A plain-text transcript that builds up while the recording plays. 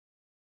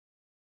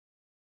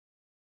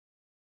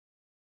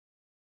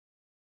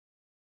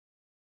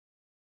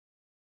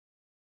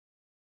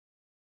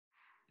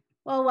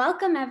Well,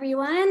 welcome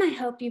everyone. I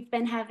hope you've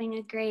been having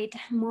a great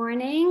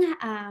morning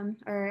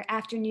or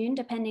afternoon,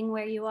 depending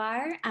where you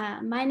are.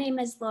 My name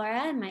is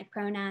Laura and my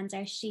pronouns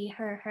are she,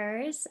 her,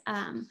 hers.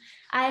 I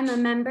am a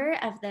member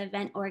of the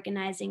event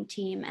organizing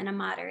team and a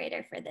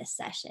moderator for this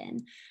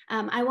session.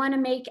 I want to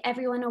make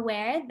everyone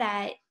aware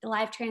that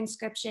live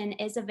transcription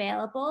is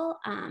available.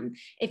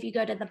 If you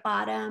go to the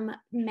bottom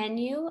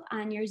menu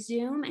on your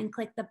Zoom and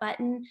click the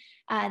button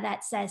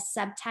that says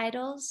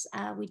subtitles,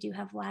 we do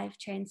have live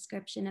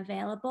transcription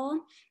available.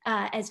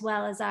 As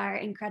well as our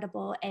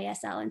incredible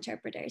ASL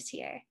interpreters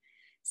here.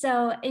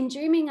 So in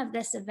dreaming of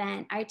this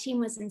event, our team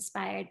was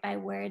inspired by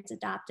words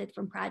adopted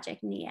from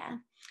Project NIA.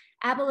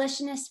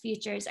 Abolitionist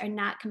futures are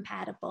not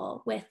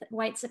compatible with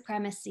white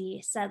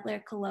supremacy,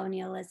 settler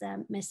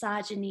colonialism,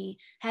 misogyny,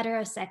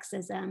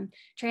 heterosexism,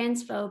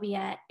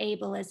 transphobia,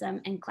 ableism,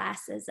 and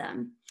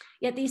classism.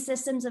 Yet these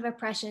systems of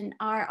oppression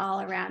are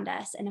all around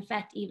us and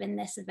affect even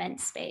this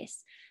event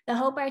space. The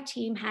hope our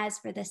team has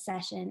for this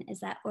session is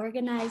that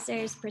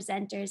organizers,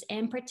 presenters,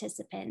 and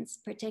participants,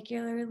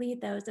 particularly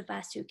those of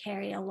us who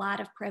carry a lot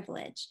of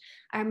privilege,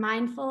 are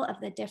mindful of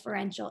the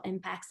differential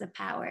impacts of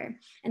power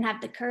and have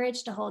the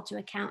courage to hold to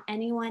account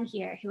anyone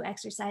here who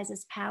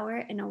exercises power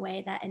in a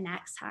way that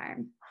enacts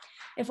harm.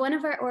 If one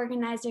of our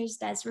organizers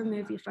does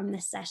remove you from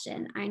this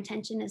session, our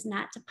intention is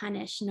not to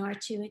punish nor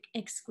to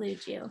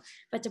exclude you,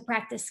 but to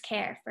practice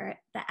care for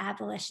the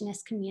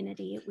abolitionist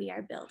community we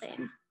are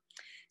building.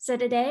 So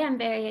today I'm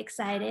very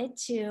excited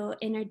to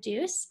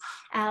introduce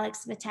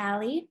Alex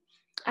Vitale.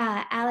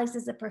 Alex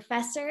is a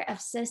professor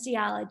of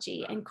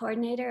sociology and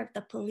coordinator of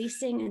the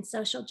Policing and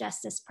Social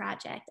Justice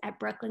Project at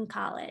Brooklyn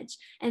College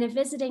and a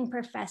visiting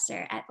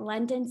professor at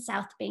London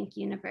South Bank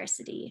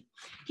University.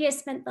 He has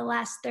spent the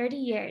last 30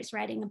 years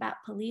writing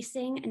about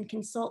policing and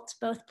consults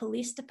both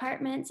police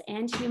departments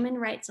and human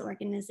rights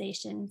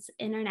organizations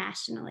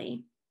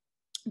internationally.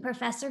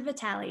 Professor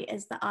Vitale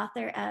is the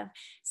author of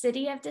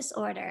City of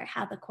Disorder,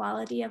 How the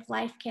Quality of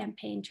Life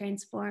Campaign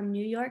Transformed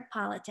New York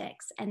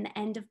Politics and the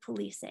End of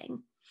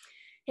Policing.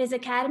 His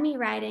academy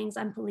writings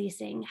on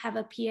policing have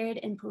appeared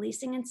in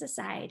Policing and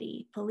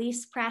Society,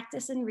 Police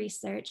Practice and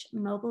Research,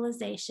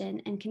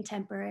 Mobilization, and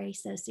Contemporary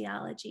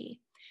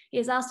Sociology. He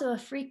is also a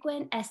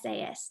frequent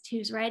essayist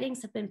whose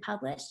writings have been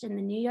published in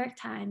the New York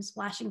Times,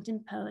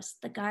 Washington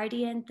Post, The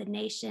Guardian, The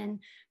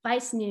Nation,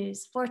 Vice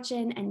News,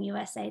 Fortune, and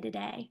USA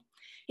Today.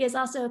 He has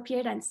also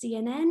appeared on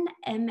CNN,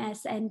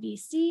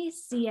 MSNBC,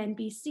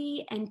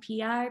 CNBC,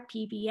 NPR,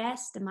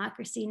 PBS,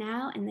 Democracy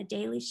Now!, and The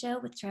Daily Show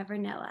with Trevor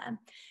Noah.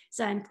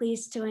 So I'm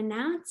pleased to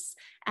announce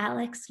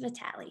Alex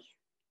Vitale.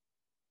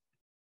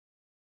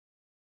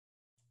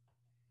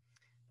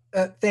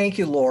 Thank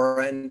you,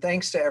 Laura, and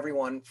thanks to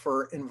everyone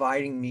for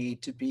inviting me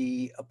to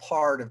be a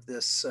part of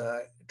this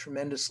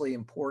tremendously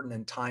important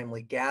and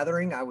timely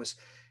gathering. I was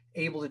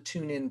able to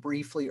tune in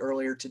briefly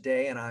earlier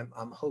today, and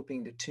I'm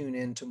hoping to tune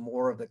into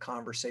more of the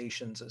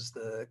conversations as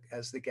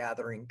the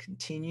gathering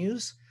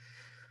continues.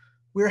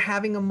 We're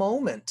having a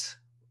moment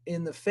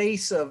in the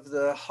face of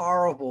the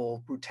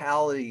horrible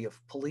brutality of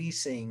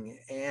policing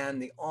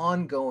and the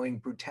ongoing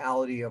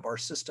brutality of our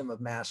system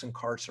of mass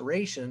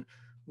incarceration.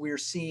 We're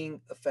seeing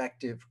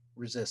effective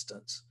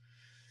resistance.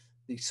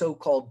 The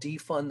so-called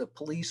defund the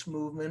police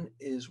movement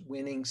is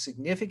winning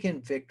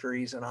significant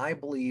victories, and I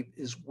believe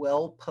is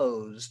well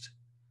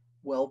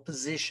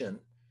positioned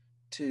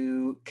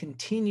to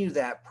continue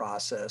that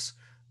process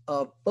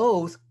of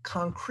both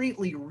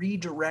concretely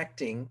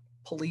redirecting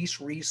police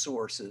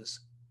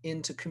resources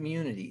into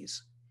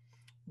communities,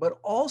 but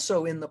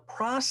also in the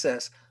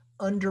process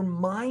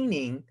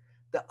undermining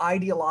the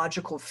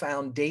ideological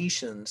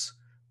foundations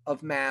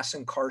of mass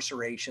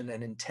incarceration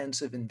and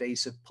intensive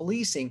invasive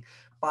policing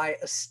by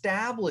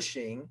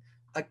establishing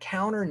a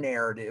counter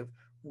narrative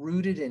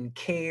rooted in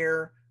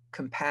care,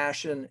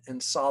 compassion,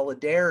 and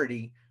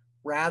solidarity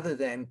rather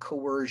than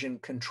coercion,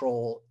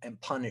 control, and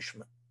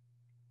punishment.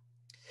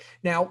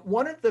 Now,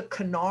 one of the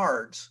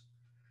canards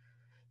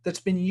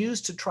that's been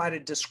used to try to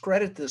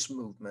discredit this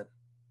movement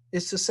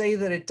is to say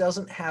that it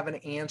doesn't have an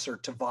answer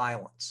to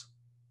violence.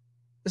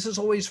 This is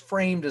always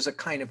framed as a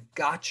kind of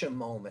gotcha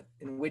moment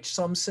in which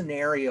some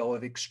scenario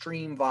of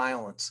extreme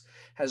violence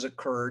has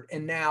occurred,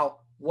 and now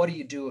what do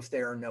you do if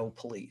there are no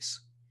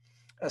police?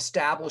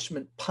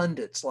 Establishment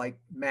pundits like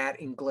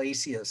Matt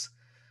Iglesias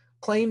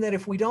claim that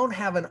if we don't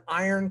have an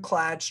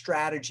ironclad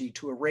strategy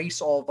to erase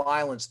all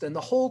violence, then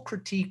the whole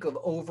critique of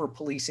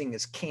over-policing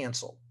is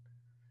canceled.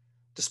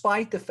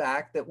 Despite the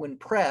fact that when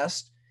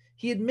pressed,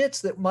 he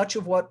admits that much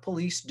of what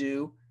police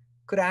do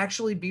could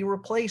actually be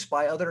replaced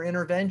by other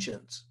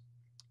interventions.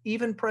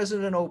 Even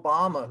President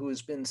Obama, who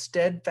has been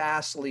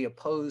steadfastly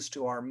opposed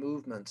to our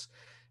movements,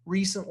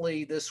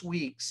 recently this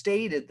week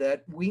stated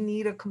that we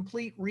need a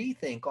complete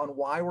rethink on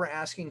why we're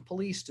asking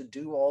police to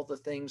do all the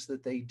things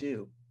that they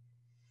do.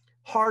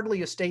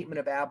 Hardly a statement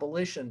of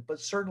abolition,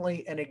 but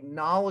certainly an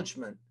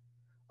acknowledgement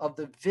of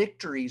the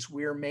victories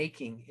we're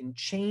making in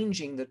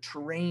changing the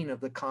terrain of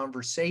the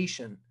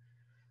conversation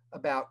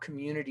about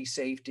community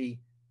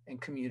safety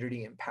and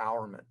community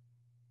empowerment.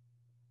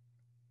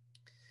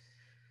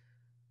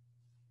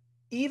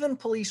 Even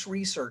police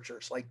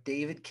researchers like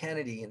David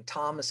Kennedy and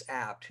Thomas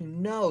Abt, who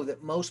know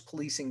that most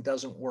policing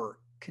doesn't work,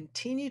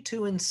 continue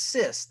to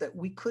insist that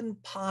we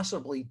couldn't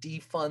possibly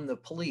defund the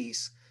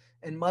police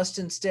and must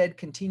instead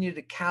continue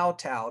to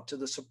kowtow to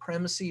the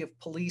supremacy of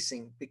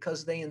policing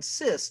because they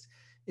insist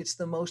it's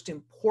the most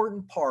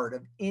important part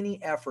of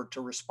any effort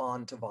to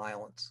respond to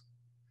violence.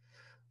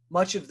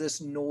 Much of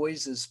this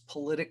noise is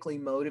politically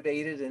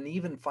motivated and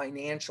even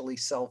financially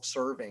self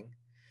serving.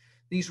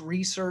 These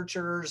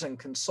researchers and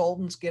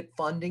consultants get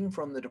funding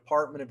from the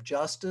Department of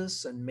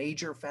Justice and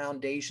major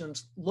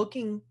foundations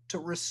looking to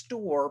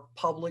restore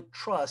public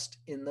trust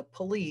in the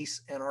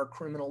police and our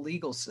criminal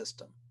legal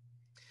system.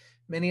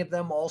 Many of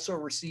them also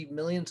receive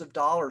millions of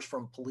dollars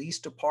from police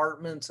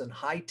departments and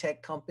high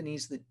tech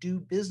companies that do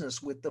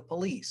business with the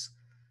police,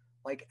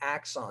 like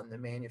Axon, the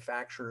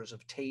manufacturers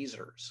of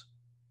tasers.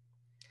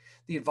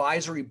 The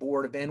advisory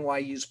board of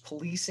NYU's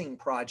policing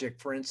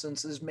project, for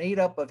instance, is made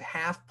up of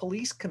half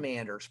police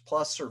commanders,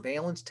 plus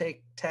surveillance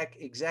tech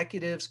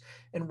executives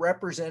and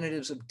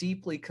representatives of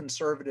deeply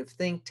conservative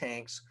think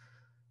tanks,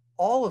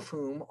 all of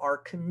whom are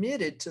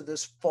committed to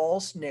this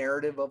false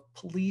narrative of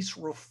police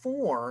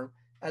reform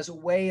as a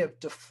way of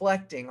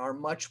deflecting our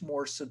much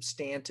more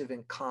substantive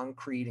and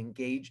concrete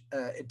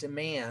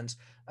demands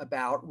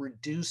about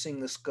reducing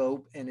the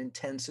scope and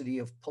intensity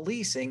of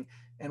policing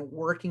and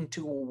working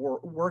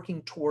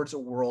towards a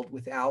world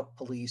without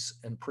police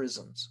and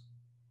prisons.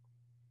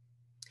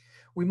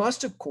 We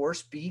must, of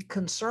course, be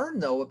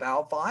concerned, though,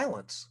 about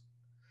violence.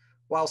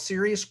 While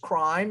serious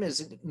crime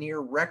is near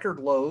record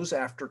lows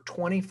after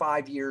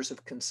 25 years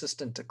of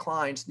consistent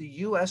declines, the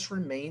US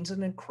remains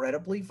an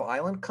incredibly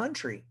violent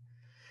country.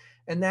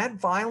 And that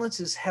violence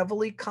is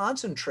heavily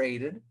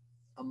concentrated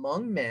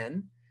among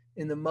men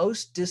in the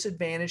most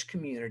disadvantaged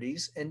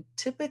communities and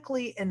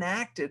typically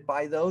enacted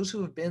by those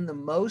who have been the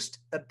most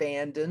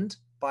abandoned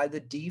by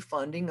the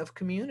defunding of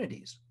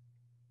communities.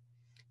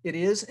 It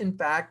is, in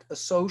fact, a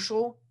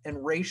social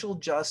and racial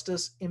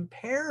justice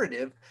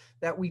imperative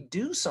that we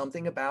do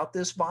something about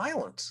this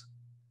violence.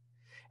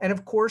 And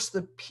of course,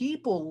 the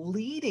people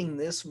leading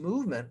this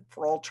movement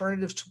for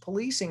alternatives to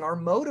policing are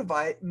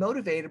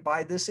motivated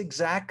by this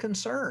exact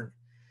concern.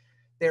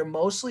 They're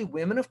mostly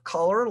women of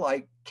color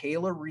like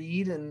Kayla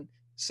Reed in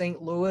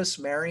St. Louis,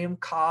 Mariam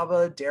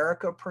Kaba,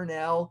 Derica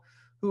Purnell,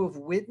 who have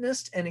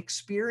witnessed and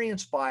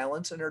experienced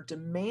violence and are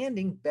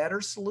demanding better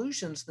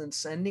solutions than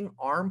sending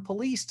armed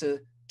police to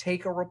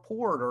take a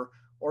report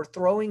or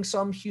throwing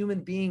some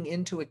human being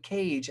into a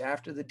cage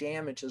after the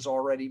damage has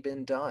already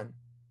been done.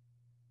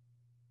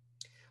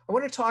 I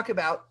want to talk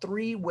about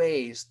 3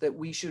 ways that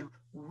we should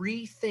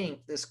rethink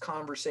this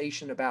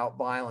conversation about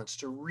violence,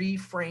 to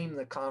reframe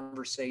the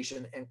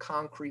conversation and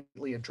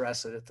concretely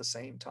address it at the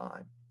same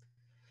time.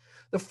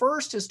 The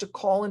first is to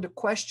call into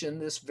question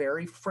this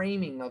very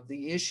framing of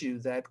the issue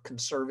that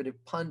conservative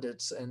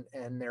pundits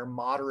and their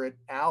moderate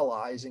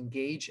allies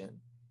engage in.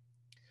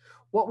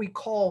 What we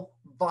call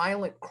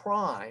violent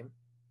crime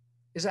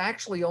is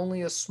actually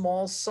only a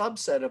small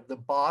subset of the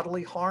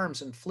bodily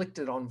harms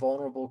inflicted on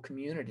vulnerable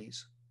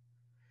communities.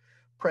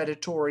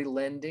 Predatory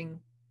lending,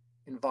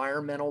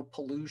 environmental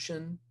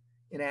pollution,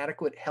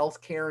 inadequate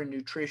health care and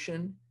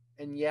nutrition,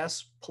 and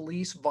yes,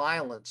 police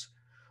violence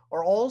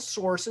are all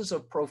sources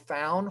of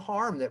profound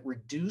harm that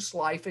reduce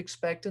life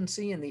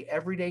expectancy and the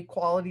everyday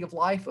quality of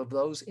life of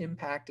those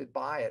impacted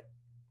by it.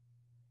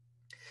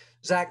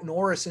 Zach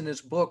Norris, in his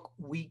book,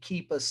 We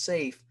Keep Us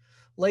Safe,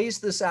 lays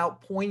this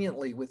out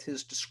poignantly with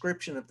his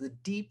description of the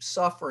deep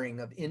suffering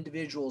of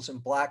individuals in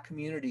Black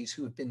communities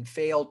who have been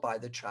failed by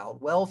the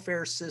child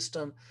welfare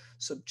system,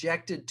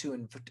 subjected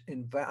to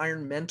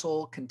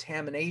environmental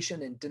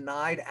contamination, and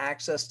denied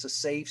access to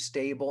safe,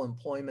 stable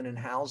employment and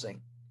housing.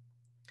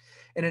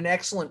 In an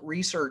excellent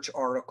research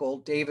article,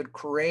 David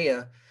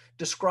Correa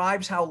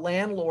describes how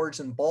landlords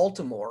in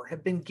Baltimore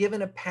have been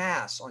given a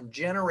pass on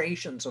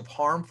generations of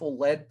harmful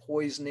lead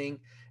poisoning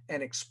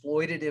and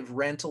exploitative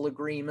rental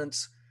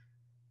agreements.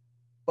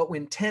 But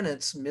when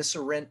tenants miss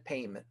a rent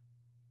payment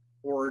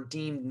or are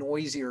deemed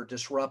noisy or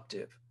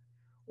disruptive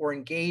or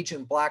engage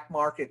in black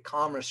market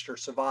commerce to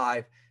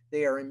survive,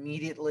 they are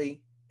immediately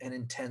and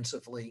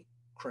intensively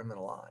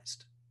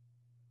criminalized.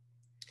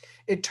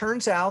 It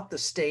turns out the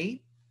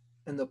state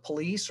and the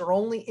police are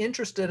only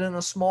interested in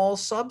a small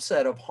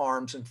subset of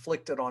harms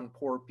inflicted on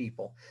poor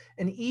people.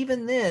 And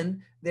even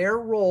then, their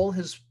role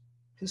has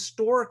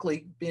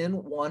historically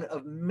been one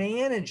of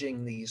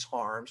managing these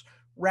harms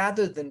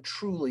rather than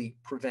truly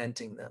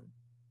preventing them.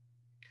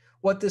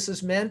 What this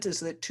has meant is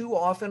that too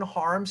often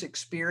harms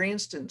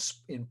experienced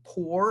in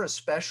poor,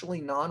 especially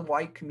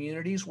non-white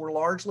communities, were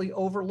largely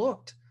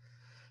overlooked,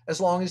 as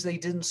long as they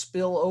didn't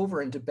spill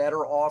over into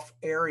better off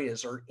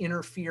areas or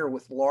interfere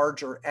with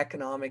larger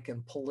economic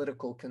and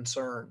political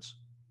concerns.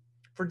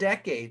 For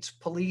decades,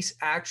 police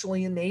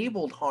actually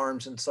enabled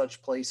harms in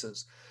such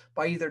places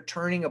by either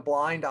turning a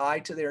blind eye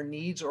to their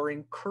needs or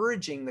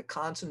encouraging the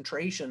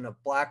concentration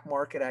of black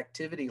market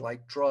activity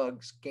like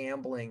drugs,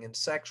 gambling, and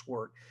sex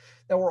work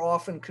that were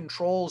often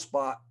controlled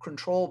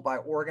by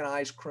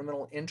organized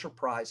criminal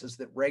enterprises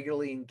that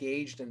regularly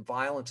engaged in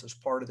violence as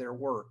part of their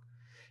work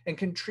and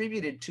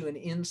contributed to an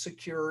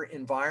insecure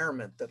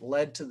environment that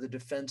led to the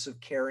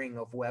defensive carrying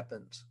of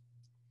weapons.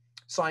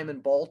 Simon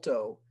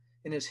Balto,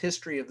 in his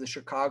History of the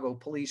Chicago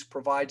Police,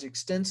 provides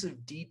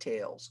extensive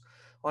details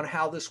on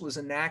how this was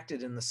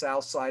enacted in the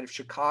South Side of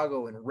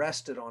Chicago and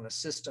rested on a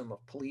system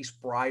of police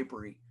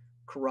bribery,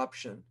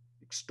 corruption,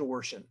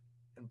 extortion,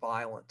 and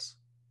violence.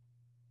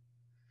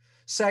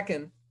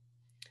 Second,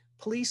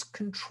 police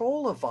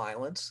control of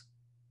violence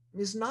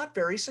is not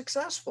very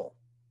successful,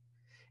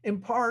 in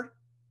part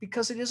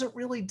because it isn't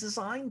really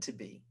designed to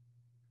be.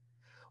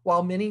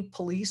 While many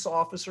police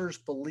officers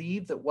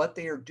believe that what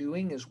they are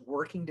doing is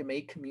working to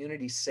make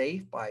communities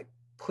safe by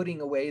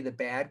putting away the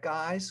bad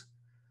guys,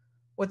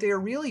 what they are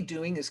really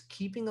doing is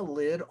keeping a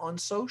lid on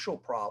social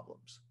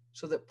problems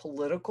so that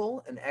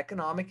political and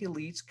economic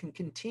elites can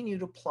continue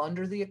to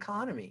plunder the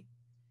economy.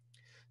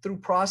 Through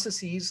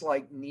processes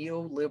like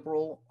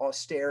neoliberal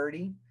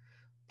austerity,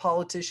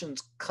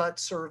 politicians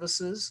cut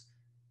services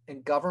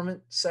and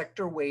government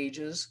sector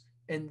wages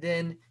and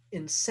then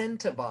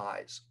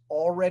incentivize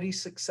already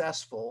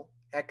successful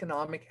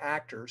economic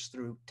actors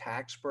through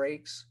tax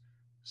breaks,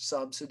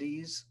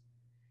 subsidies,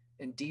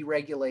 and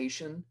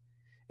deregulation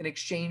in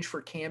exchange for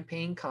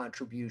campaign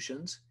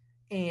contributions,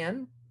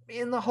 and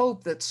in the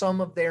hope that some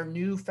of their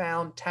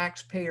newfound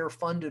taxpayer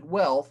funded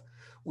wealth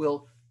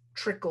will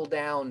trickle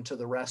down to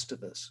the rest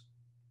of us.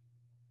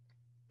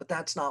 But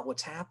that's not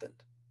what's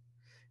happened.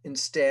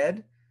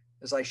 Instead,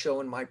 as I show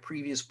in my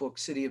previous book,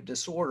 City of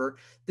Disorder,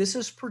 this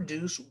has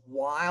produced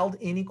wild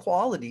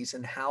inequalities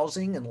in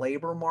housing and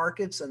labor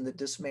markets and the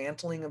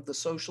dismantling of the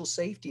social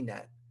safety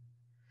net.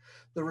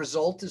 The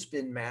result has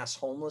been mass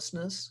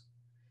homelessness,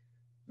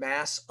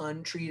 mass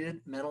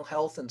untreated mental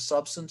health and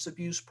substance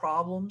abuse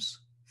problems,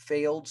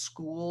 failed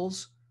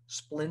schools,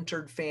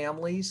 splintered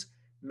families,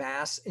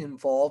 mass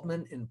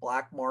involvement in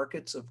black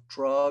markets of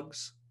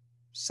drugs,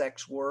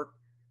 sex work,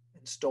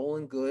 and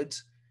stolen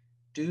goods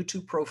due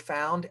to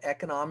profound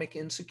economic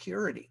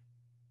insecurity.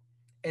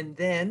 And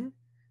then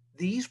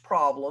these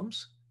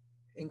problems,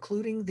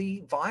 including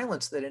the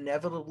violence that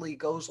inevitably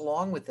goes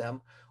along with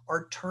them,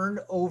 are turned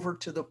over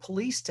to the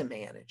police to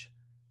manage,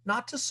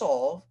 not to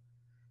solve,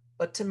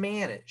 but to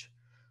manage,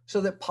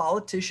 so that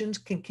politicians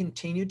can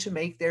continue to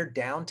make their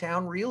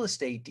downtown real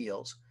estate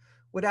deals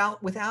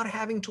without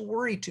having to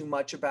worry too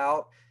much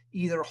about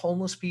either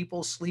homeless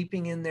people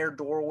sleeping in their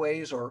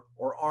doorways or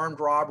armed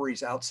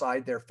robberies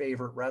outside their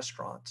favorite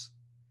restaurants.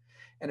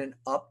 And an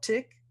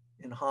uptick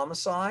in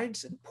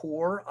homicides in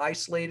poor,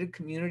 isolated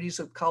communities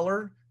of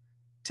color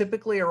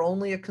typically are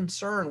only a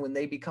concern when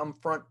they become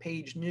front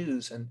page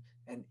news and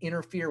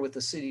interfere with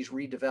the city's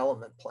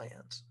redevelopment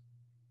plans.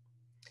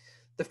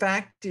 The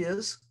fact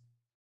is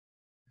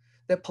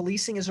that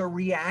policing is a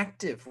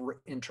reactive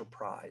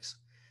enterprise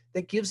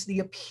that gives the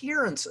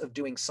appearance of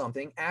doing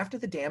something after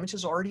the damage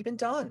has already been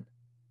done.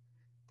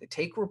 They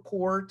take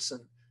reports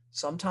and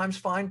sometimes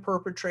find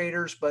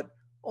perpetrators, but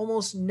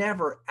almost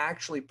never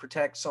actually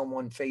protect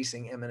someone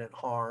facing imminent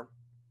harm.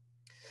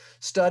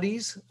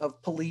 Studies of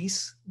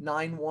police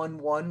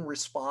 911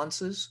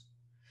 responses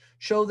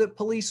show that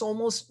police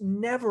almost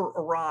never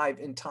arrive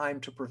in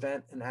time to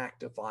prevent an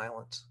act of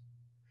violence.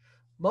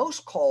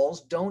 Most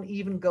calls don't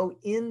even go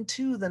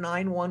into the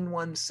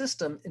 911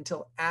 system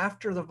until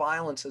after the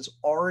violence has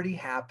already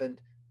happened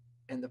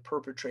and the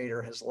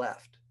perpetrator has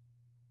left.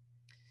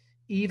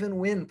 Even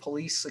when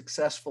police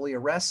successfully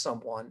arrest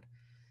someone,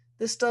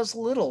 this does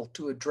little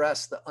to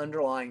address the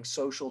underlying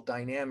social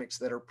dynamics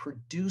that are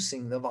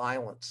producing the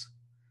violence.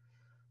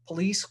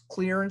 Police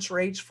clearance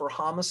rates for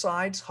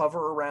homicides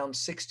hover around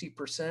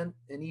 60%,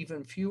 and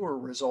even fewer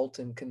result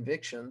in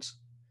convictions.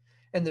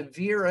 And the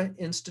Vera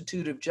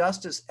Institute of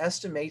Justice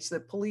estimates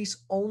that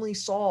police only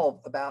solve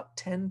about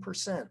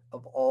 10%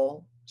 of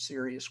all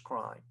serious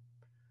crime,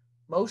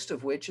 most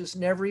of which is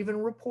never even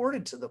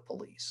reported to the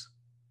police.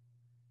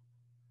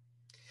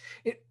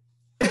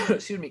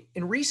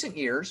 In recent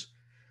years,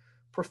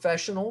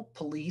 professional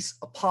police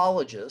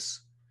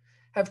apologists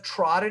have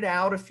trotted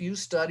out a few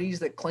studies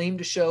that claim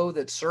to show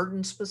that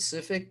certain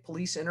specific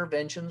police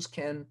interventions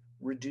can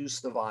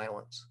reduce the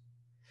violence.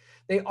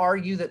 They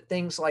argue that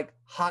things like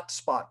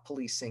hotspot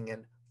policing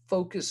and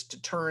focused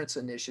deterrence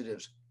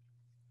initiatives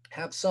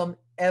have some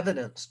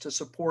evidence to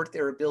support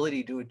their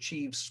ability to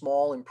achieve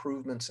small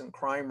improvements in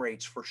crime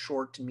rates for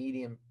short to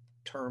medium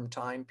term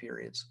time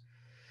periods.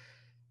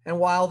 And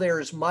while there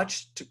is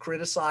much to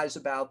criticize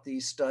about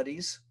these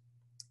studies,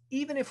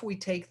 even if we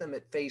take them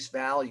at face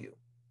value,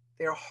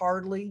 they are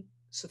hardly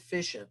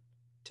sufficient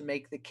to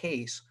make the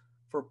case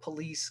for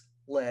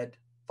police-led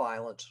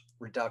violence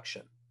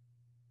reduction.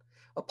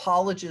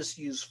 Apologists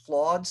use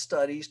flawed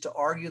studies to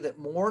argue that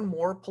more and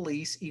more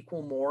police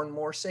equal more and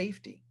more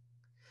safety.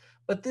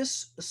 But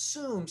this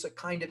assumes a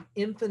kind of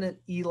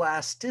infinite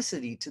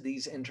elasticity to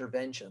these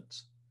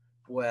interventions.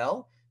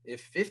 Well,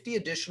 if 50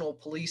 additional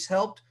police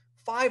helped,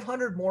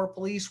 500 more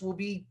police will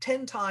be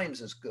 10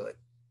 times as good.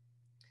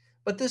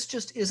 But this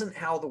just isn't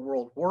how the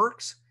world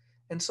works.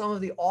 And some of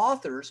the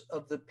authors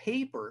of the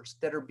papers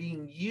that are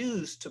being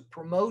used to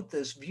promote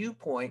this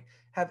viewpoint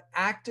have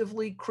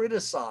actively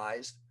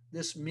criticized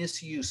this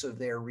misuse of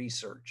their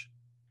research,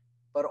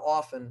 but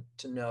often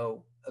to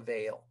no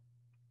avail.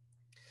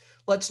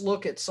 Let's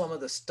look at some of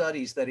the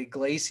studies that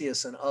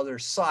Iglesias and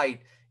others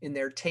cite in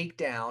their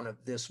takedown of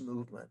this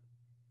movement.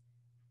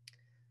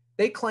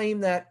 They claim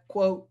that,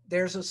 quote,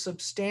 there's a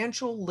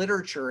substantial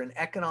literature in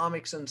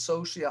economics and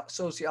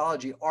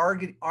sociology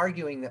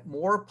arguing that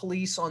more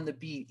police on the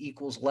beat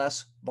equals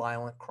less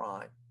violent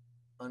crime,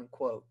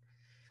 unquote.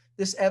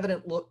 This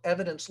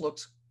evidence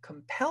looks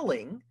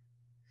compelling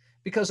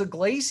because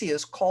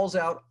Iglesias calls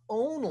out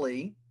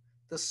only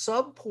the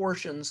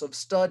sub-portions of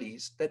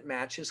studies that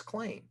match his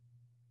claim,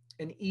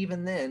 and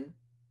even then,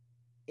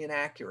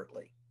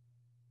 inaccurately.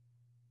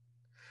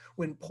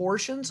 When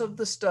portions of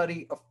the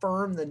study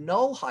affirm the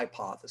null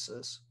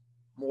hypothesis,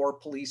 more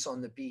police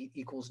on the beat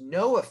equals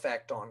no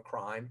effect on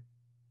crime,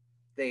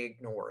 they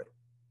ignore it.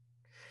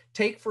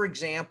 Take, for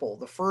example,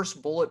 the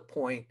first bullet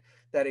point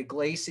that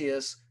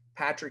Iglesias,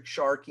 Patrick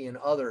Sharkey, and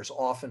others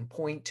often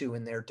point to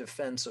in their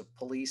defense of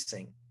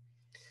policing.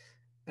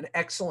 An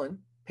excellent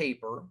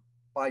paper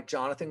by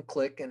Jonathan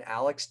Click and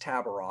Alex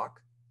Tabarrok.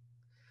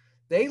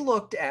 They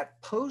looked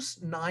at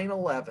post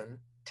 9/11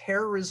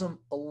 terrorism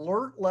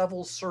alert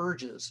level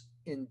surges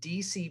in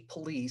DC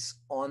police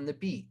on the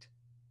beat.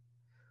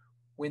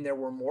 When there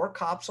were more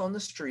cops on the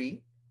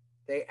street,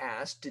 they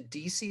asked, did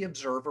DC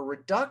observe a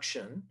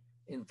reduction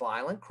in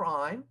violent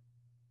crime,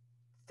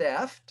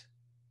 theft,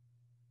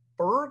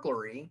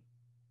 burglary,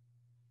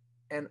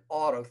 and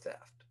auto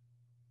theft?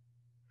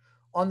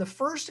 On the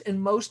first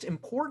and most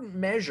important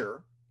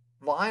measure,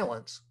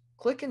 violence,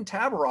 Click and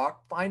Tabarrok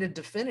find a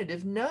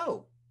definitive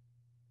no.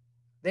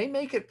 They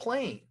make it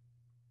plain.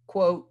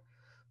 Quote,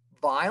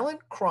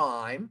 violent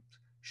crime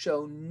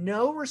show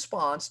no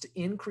response to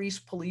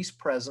increased police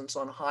presence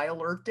on high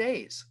alert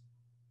days.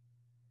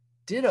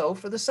 Ditto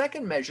for the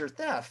second measure,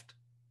 theft,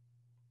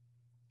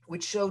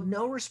 which showed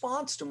no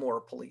response to more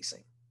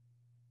policing.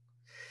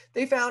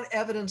 They found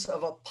evidence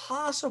of a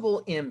possible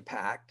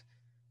impact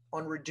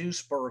on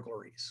reduced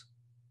burglaries,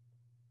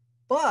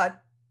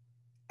 but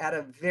at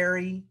a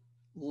very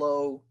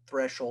low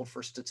threshold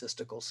for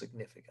statistical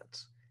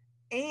significance.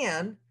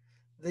 And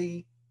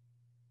the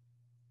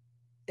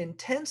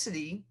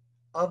intensity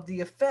of the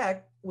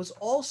effect was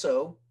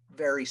also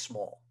very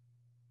small.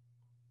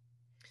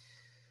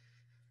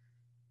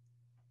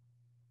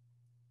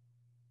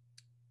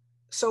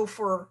 So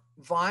for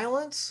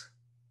violence,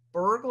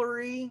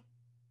 burglary,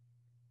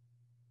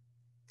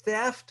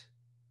 theft,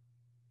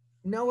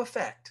 no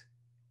effect,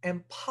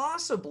 and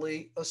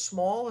possibly a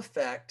small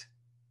effect,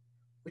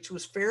 which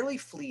was fairly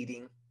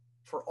fleeting,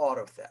 for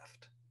auto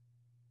theft.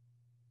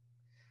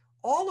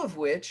 All of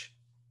which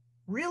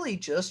really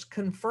just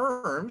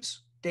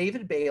confirms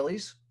David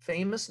Bailey's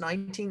famous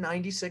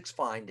 1996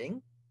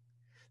 finding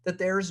that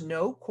there is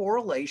no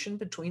correlation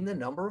between the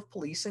number of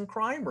police and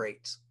crime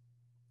rates.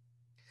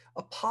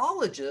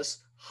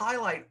 Apologists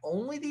highlight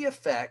only the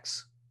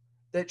effects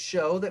that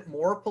show that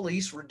more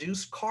police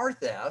reduce car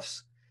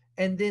thefts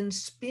and then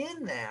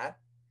spin that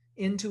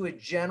into a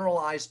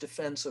generalized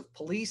defense of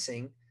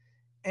policing,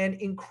 and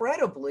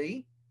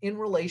incredibly in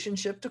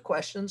relationship to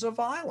questions of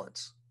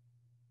violence.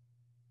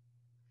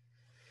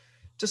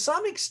 To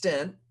some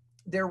extent,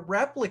 they're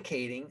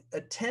replicating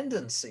a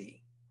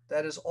tendency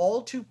that is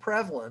all too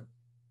prevalent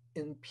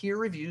in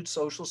peer-reviewed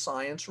social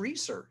science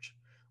research,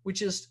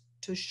 which is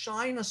to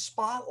shine a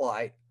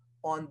spotlight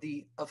on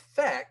the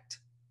effect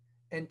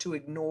and to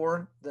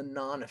ignore the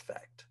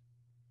non-effect.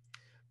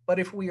 But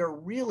if we are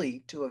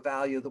really to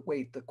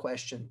evaluate the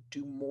question,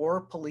 do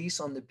more police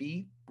on the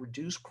beat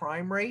reduce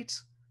crime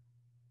rates?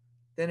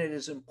 Then it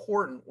is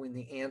important when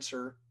the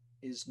answer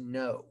is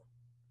no.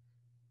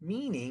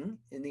 Meaning,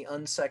 in the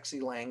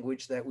unsexy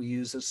language that we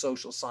use as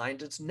social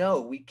scientists, no,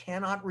 we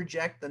cannot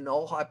reject the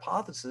null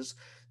hypothesis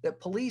that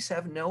police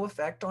have no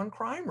effect on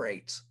crime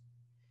rates.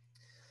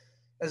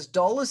 As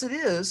dull as it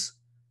is,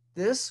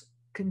 this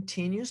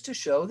continues to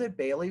show that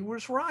Bailey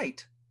was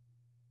right.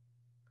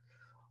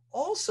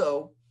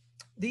 Also,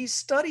 these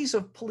studies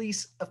of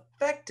police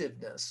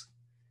effectiveness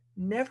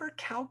never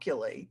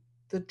calculate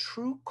the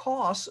true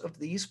costs of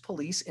these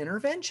police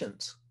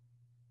interventions.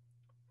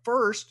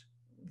 First,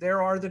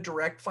 there are the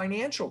direct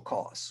financial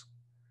costs.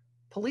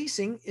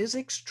 Policing is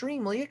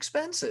extremely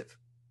expensive.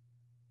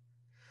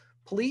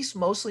 Police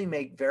mostly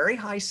make very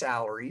high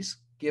salaries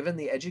given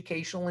the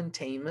educational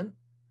attainment,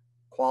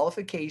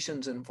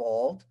 qualifications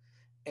involved,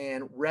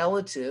 and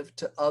relative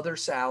to other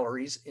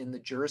salaries in the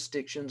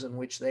jurisdictions in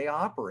which they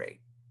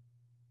operate.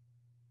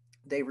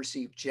 They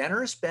receive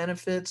generous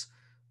benefits,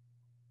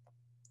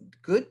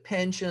 good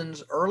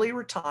pensions, early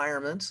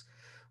retirements.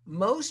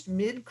 Most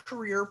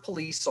mid-career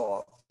police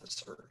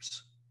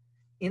officers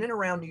in and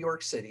around New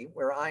York City,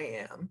 where I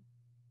am,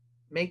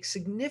 make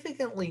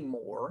significantly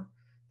more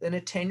than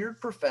a tenured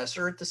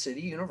professor at the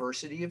City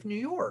University of New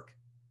York,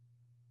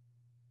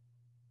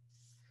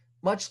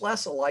 much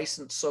less a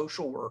licensed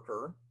social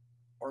worker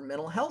or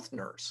mental health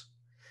nurse,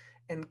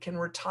 and can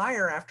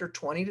retire after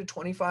 20 to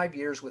 25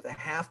 years with a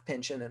half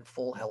pension and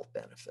full health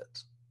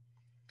benefits.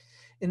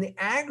 In the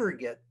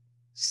aggregate,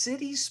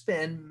 cities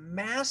spend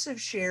massive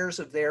shares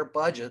of their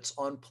budgets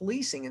on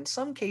policing, in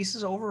some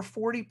cases over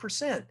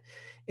 40%.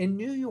 In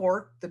New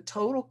York, the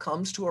total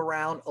comes to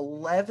around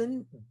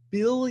 $11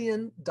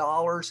 billion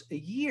a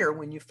year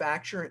when you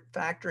factor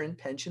in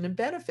pension and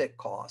benefit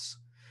costs,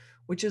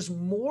 which is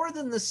more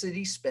than the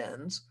city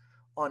spends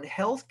on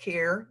health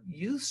care,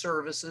 youth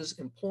services,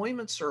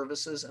 employment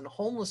services, and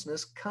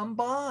homelessness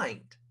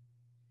combined.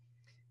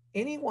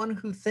 Anyone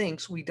who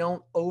thinks we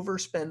don't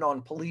overspend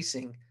on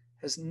policing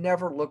has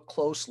never looked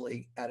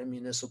closely at a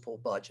municipal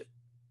budget.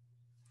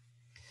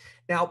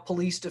 Now,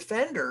 police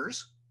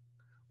defenders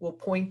will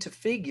point to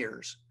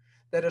figures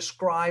that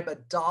ascribe a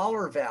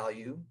dollar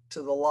value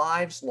to the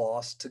lives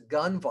lost to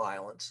gun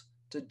violence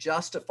to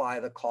justify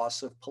the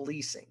costs of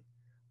policing.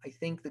 I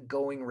think the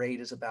going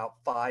rate is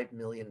about $5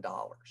 million.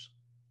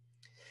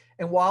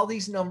 And while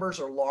these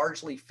numbers are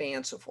largely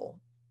fanciful,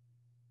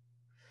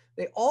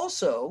 they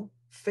also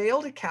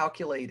fail to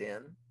calculate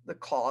in the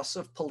costs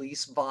of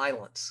police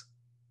violence.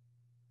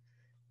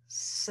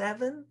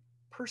 7%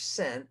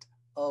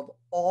 of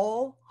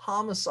all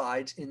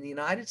homicides in the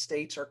United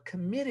States are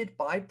committed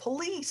by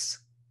police.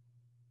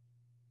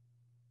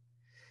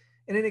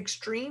 In an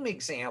extreme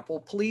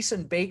example, police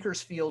in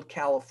Bakersfield,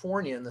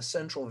 California, in the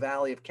Central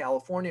Valley of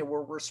California,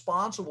 were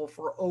responsible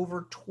for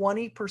over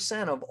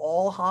 20% of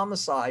all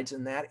homicides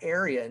in that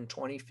area in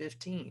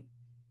 2015.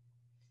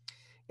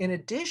 In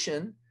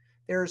addition,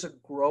 there is a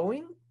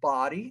growing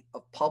body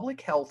of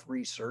public health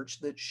research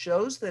that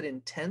shows that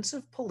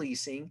intensive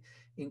policing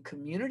in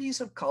communities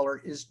of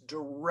color is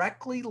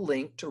directly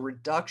linked to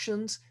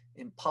reductions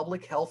in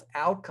public health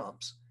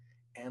outcomes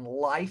and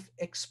life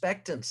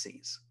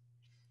expectancies.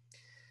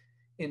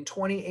 In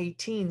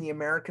 2018, the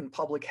American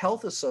Public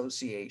Health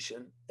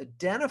Association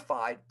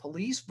identified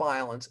police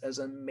violence as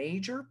a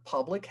major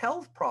public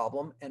health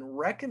problem and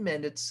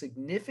recommended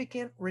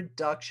significant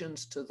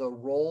reductions to the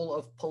role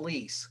of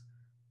police.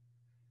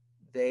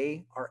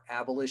 They are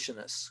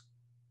abolitionists.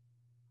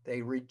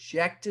 They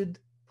rejected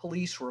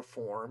police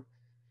reform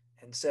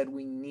and said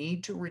we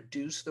need to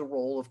reduce the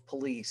role of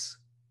police.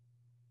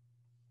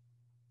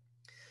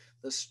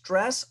 The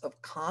stress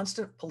of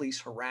constant police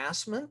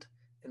harassment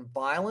and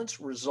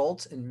violence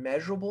results in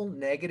measurable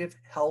negative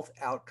health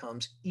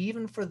outcomes,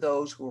 even for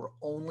those who are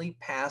only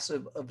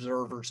passive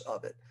observers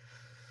of it.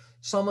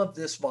 Some of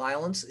this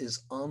violence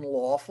is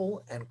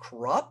unlawful and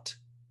corrupt.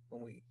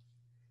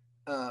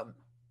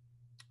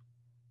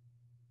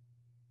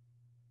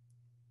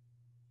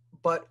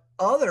 But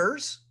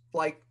others,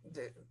 like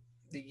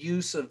the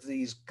use of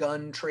these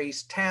gun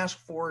trace task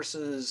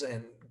forces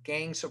and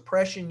gang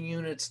suppression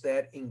units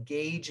that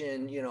engage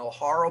in,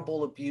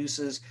 horrible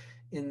abuses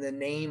in the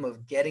name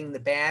of getting the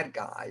bad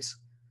guys.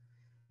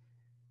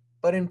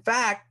 But in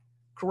fact,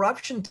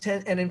 corruption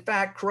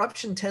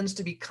tends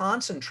to be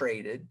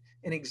concentrated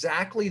in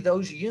exactly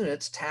those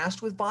units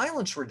tasked with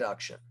violence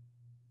reduction.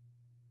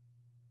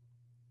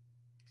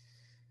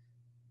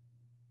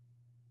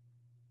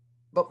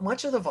 But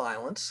much of the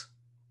violence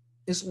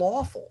is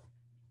lawful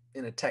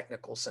in a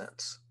technical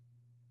sense.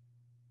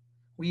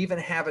 We even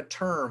have a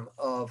term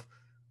of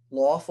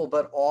lawful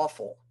but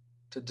awful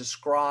to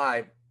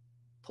describe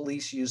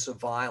police use of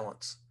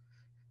violence.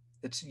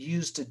 It's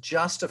used to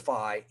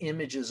justify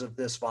images of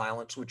this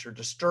violence, which are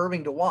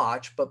disturbing to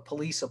watch, but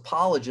police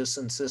apologists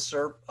insist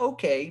are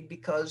okay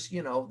because,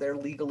 they're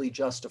legally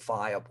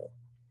justifiable.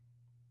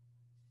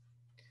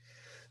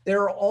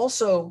 There are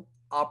also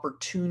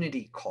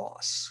opportunity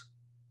costs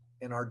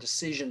in our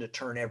decision to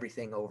turn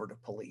everything over to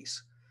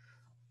police.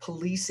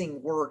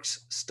 Policing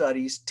works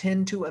studies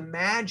tend to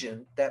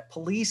imagine that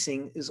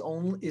policing is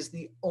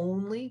the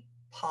only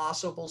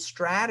possible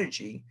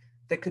strategy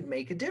that could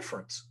make a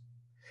difference.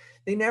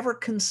 They never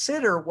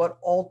consider what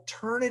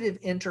alternative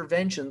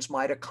interventions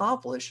might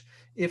accomplish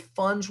if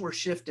funds were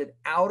shifted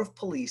out of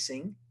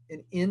policing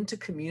and into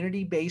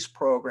community-based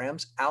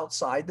programs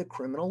outside the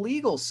criminal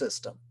legal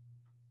system.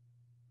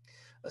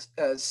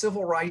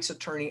 Civil rights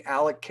attorney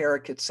Alec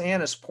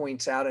Karakatsanis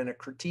points out in a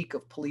critique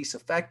of police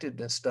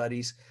effectiveness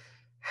studies,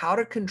 how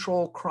to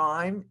control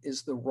crime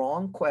is the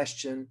wrong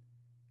question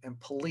and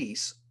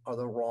police are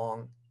the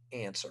wrong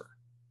answer.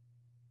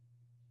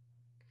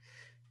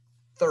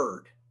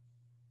 Third,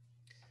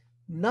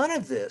 none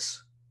of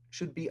this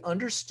should be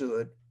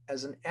understood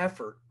as an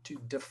effort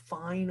to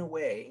define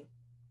away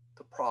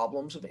the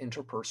problems of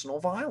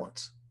interpersonal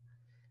violence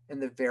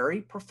and the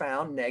very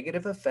profound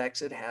negative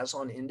effects it has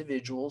on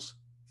individuals,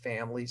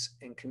 families,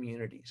 and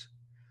communities.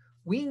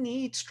 We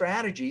need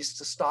strategies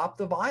to stop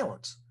the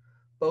violence,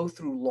 both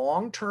through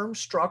long-term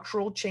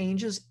structural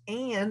changes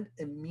and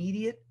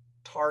immediate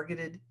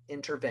targeted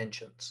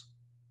interventions.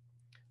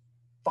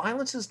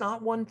 Violence is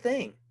not one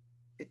thing.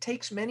 It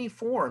takes many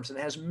forms and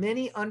has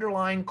many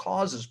underlying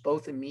causes,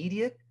 both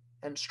immediate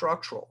and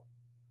structural.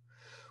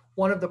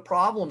 One of the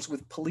problems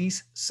with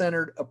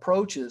police-centered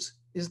approaches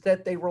is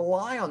that they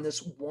rely on this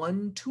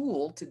one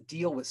tool to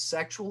deal with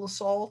sexual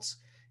assaults,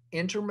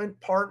 intimate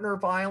partner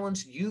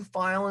violence, youth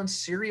violence,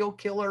 serial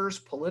killers,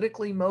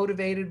 politically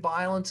motivated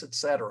violence,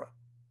 etc.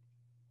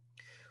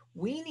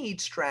 We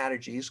need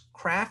strategies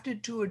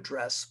crafted to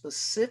address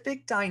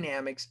specific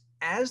dynamics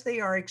as they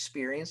are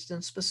experienced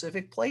in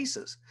specific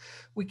places.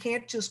 We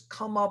can't just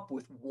come up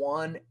with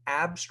one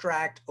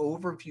abstract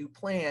overview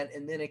plan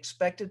and then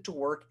expect it to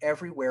work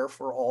everywhere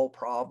for all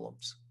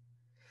problems.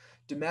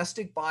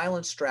 Domestic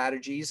violence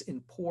strategies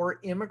in poor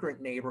immigrant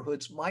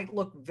neighborhoods might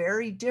look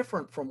very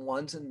different from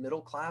ones in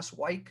middle-class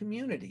white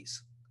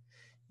communities.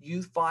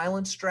 Youth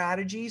violence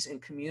strategies in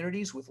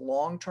communities with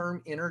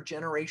long-term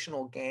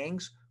intergenerational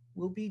gangs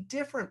will be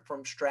different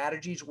from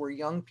strategies where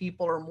young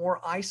people are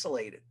more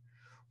isolated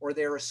or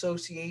their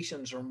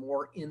associations are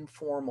more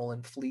informal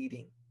and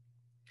fleeting.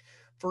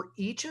 For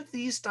each of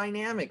these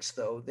dynamics,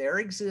 though, there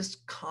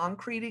exist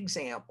concrete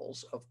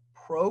examples of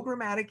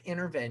programmatic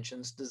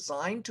interventions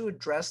designed to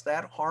address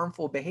that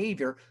harmful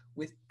behavior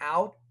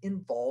without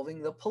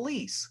involving the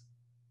police.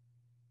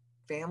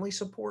 Family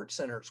support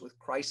centers with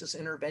crisis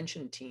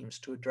intervention teams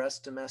to address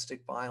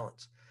domestic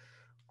violence,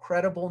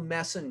 credible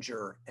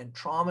messenger and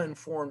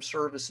trauma-informed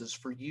services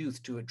for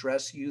youth to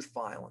address youth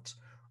violence,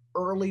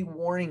 early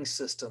warning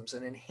systems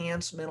and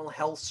enhanced mental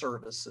health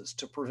services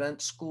to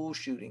prevent school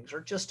shootings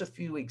are just a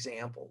few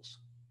examples.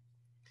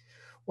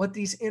 What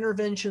these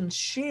interventions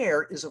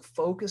share is a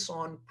focus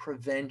on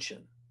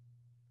prevention.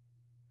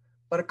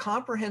 But a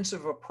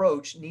comprehensive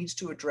approach needs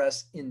to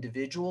address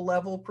individual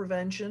level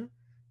prevention,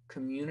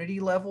 community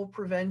level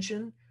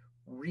prevention,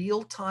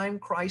 real-time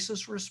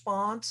crisis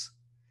response,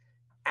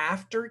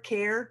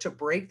 aftercare to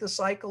break the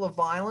cycle of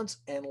violence,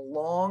 and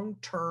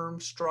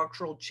long-term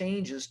structural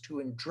changes to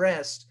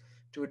address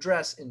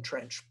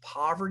entrenched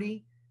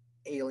poverty,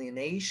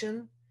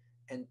 alienation,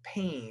 and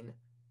pain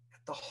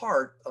at the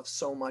heart of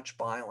so much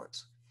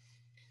violence.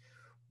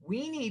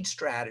 We need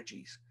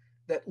strategies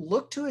that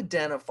look to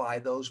identify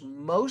those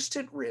most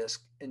at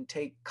risk and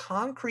take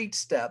concrete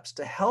steps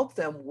to help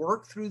them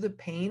work through the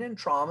pain and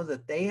trauma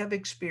that they have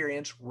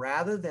experienced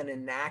rather than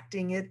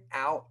enacting it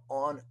out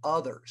on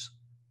others.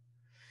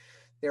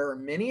 There are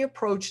many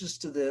approaches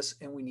to this,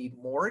 and we need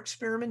more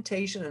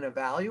experimentation and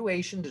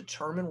evaluation to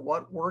determine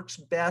what works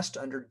best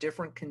under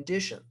different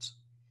conditions.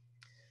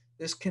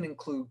 This can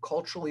include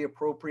culturally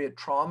appropriate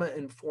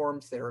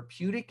trauma-informed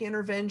therapeutic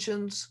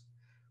interventions,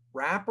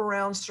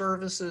 wraparound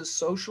services,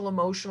 social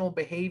emotional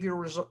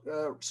behavior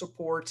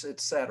supports,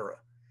 etc.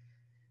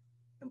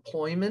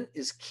 Employment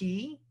is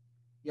key.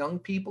 Young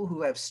people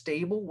who have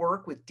stable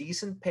work with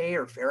decent pay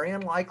are very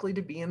unlikely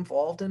to be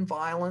involved in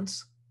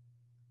violence.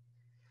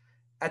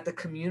 At the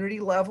community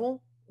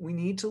level, we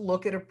need to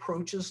look at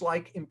approaches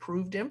like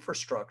improved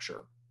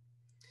infrastructure.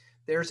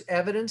 There's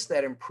evidence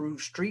that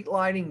improved street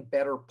lighting,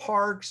 better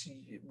parks,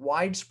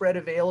 widespread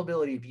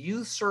availability of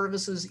youth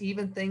services,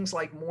 even things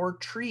like more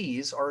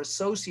trees are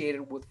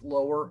associated with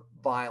lower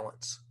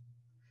violence.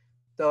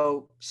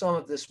 Though some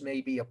of this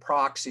may be a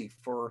proxy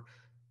for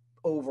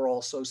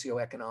overall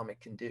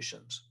socioeconomic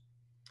conditions.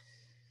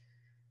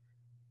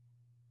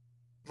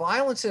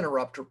 Violence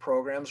interrupter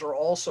programs are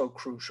also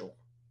crucial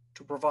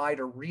to provide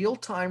a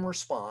real-time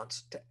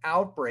response to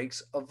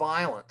outbreaks of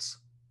violence.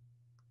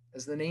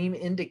 As the name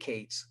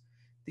indicates,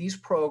 these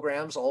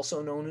programs,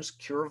 also known as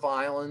Cure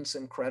Violence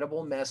and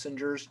Credible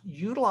Messengers,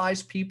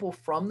 utilize people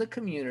from the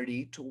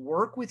community to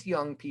work with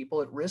young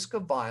people at risk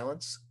of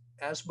violence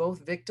as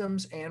both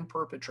victims and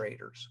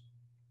perpetrators.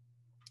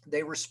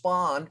 They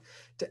respond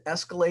to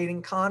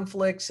escalating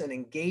conflicts and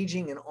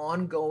engaging in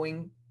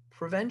ongoing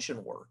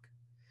prevention work.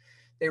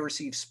 They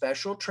receive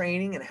special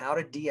training in how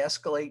to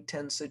de-escalate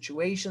tense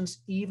situations,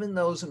 even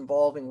those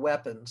involving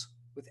weapons,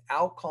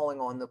 without calling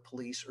on the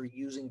police or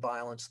using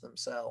violence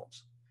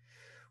themselves.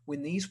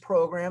 When these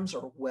programs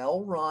are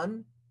well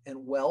run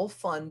and well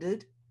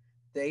funded,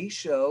 they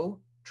show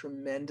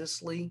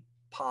tremendously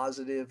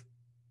positive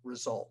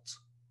results.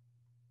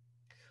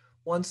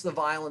 Once the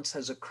violence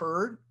has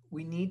occurred,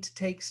 we need to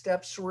take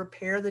steps to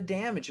repair the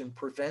damage and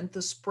prevent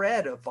the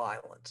spread of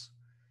violence.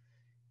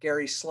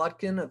 Gary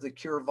Slutkin of the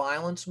Cure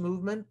Violence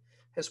movement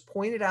has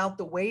pointed out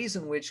the ways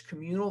in which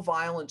communal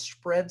violence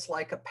spreads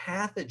like a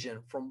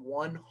pathogen from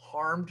one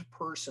harmed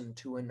person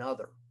to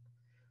another.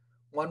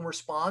 One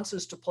response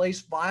is to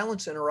place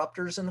violence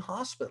interrupters in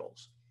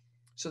hospitals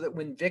so that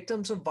when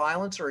victims of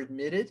violence are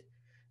admitted,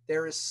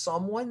 there is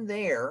someone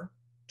there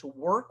to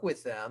work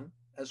with them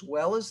as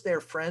well as their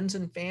friends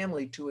and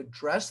family to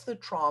address the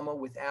trauma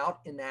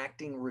without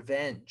enacting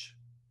revenge.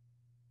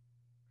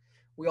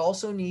 We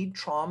also need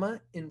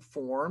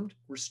trauma-informed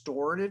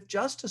restorative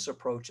justice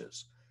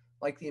approaches,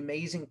 like the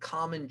amazing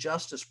Common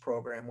Justice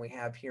program we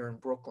have here in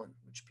Brooklyn,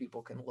 which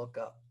people can look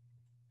up.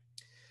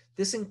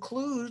 This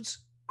includes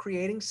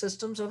creating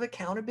systems of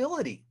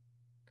accountability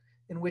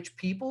in which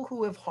people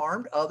who have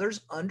harmed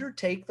others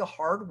undertake the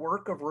hard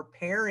work of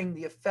repairing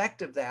the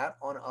effect of that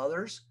on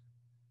others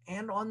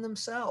and on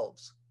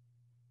themselves.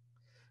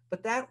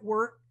 But that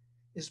work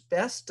is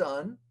best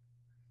done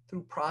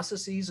through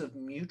processes of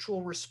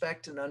mutual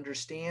respect and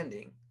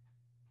understanding,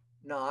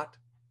 not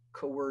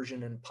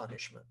coercion and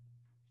punishment.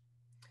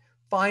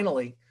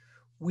 Finally,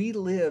 we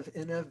live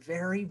in a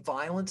very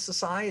violent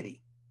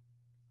society.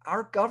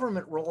 Our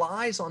government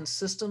relies on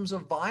systems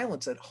of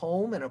violence at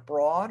home and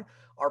abroad.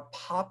 Our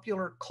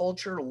popular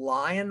culture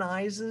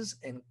lionizes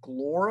and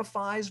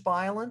glorifies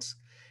violence,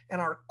 and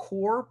our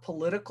core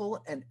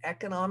political and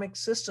economic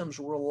systems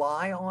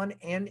rely on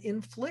and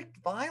inflict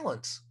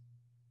violence.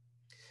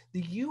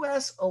 The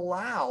US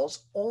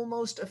allows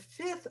almost a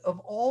fifth of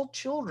all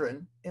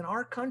children in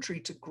our country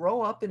to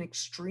grow up in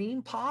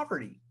extreme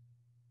poverty.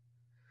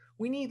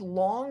 We need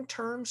long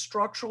term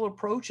structural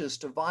approaches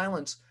to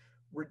violence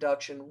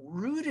reduction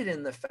rooted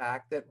in the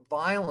fact that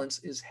violence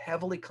is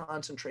heavily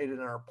concentrated in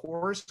our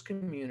poorest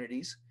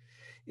communities.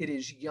 It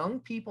is young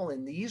people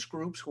in these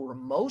groups who are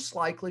most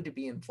likely to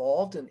be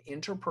involved in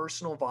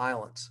interpersonal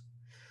violence.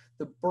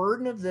 The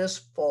burden of this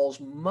falls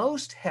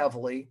most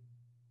heavily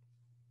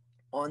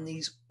on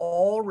these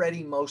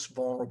already most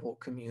vulnerable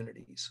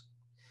communities.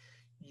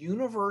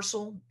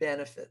 Universal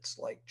benefits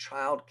like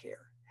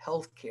childcare,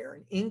 healthcare,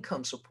 and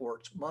income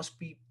supports must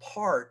be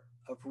part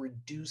of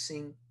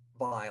reducing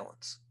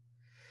violence.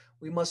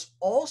 We must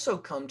also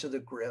come to the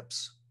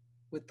grips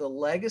with the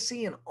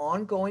legacy and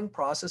ongoing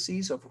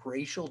processes of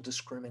racial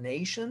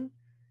discrimination,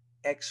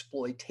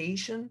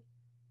 exploitation,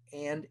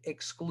 and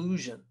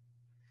exclusion.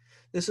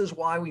 This is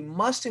why we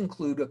must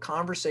include a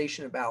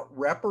conversation about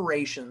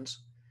reparations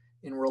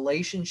in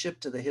relationship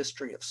to the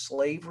history of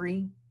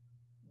slavery,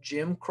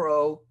 Jim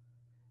Crow,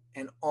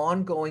 and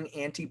ongoing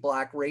anti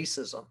Black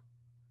racism,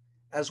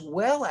 as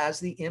well as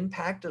the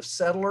impact of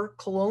settler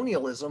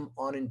colonialism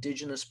on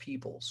Indigenous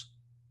peoples.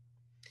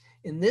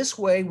 In this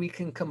way, we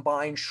can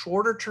combine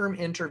shorter term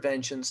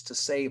interventions to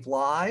save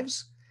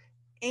lives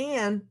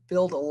and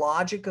build a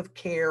logic of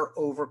care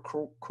over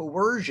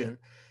coercion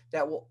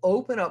that will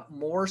open up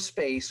more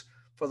space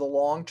for the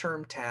long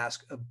term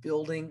task of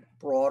building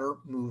broader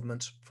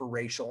movements for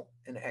racial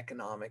and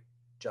economic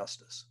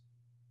justice.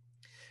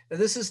 Now,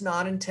 this is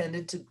not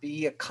intended to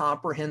be a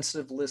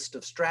comprehensive list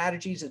of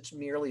strategies. It's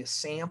merely a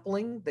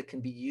sampling that can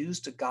be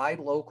used to guide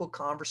local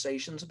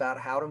conversations about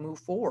how to move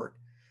forward.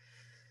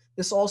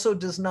 This also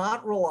does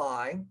not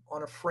rely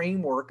on a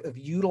framework of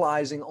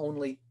utilizing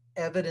only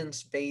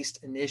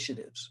evidence-based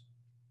initiatives,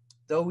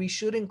 though we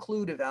should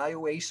include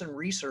evaluation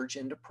research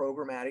into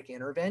programmatic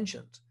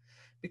interventions,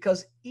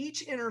 because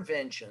each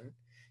intervention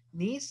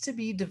needs to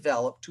be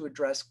developed to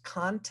address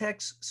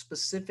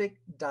context-specific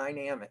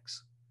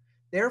dynamics.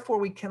 Therefore,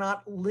 we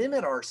cannot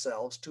limit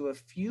ourselves to a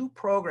few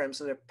programs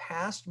that have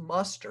passed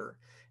muster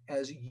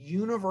as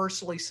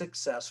universally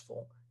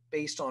successful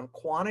based on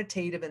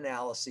quantitative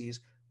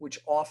analyses, which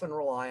often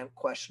rely on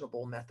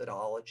questionable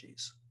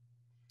methodologies.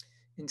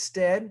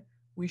 Instead,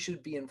 we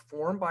should be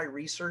informed by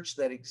research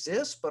that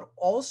exists, but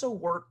also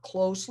work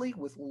closely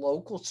with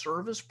local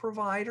service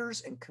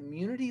providers and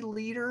community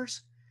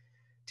leaders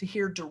to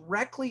hear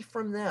directly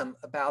from them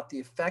about the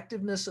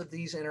effectiveness of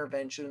these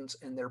interventions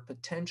and their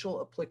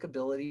potential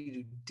applicability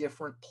to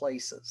different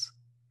places.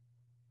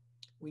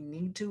 We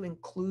need to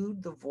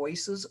include the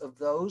voices of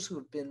those who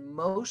have been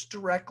most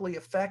directly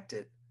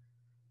affected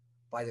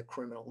by the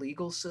criminal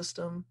legal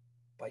system,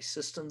 by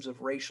systems of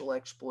racial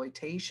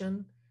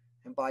exploitation,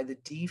 and by the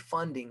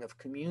defunding of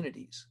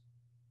communities.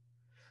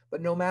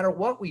 But no matter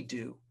what we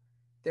do,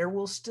 there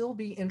will still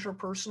be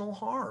interpersonal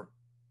harm.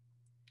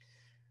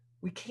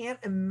 We can't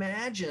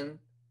imagine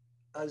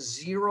a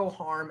zero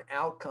harm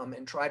outcome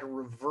and try to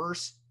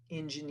reverse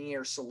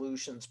engineer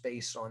solutions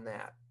based on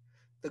that.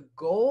 The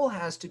goal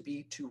has to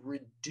be to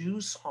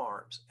reduce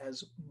harms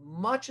as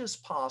much as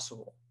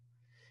possible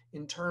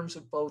in terms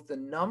of both the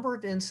number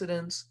of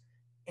incidents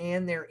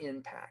and their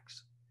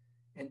impacts,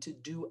 and to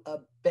do a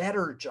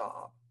better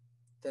job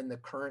than the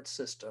current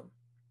system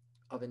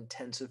of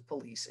intensive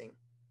policing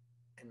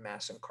and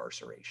mass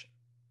incarceration.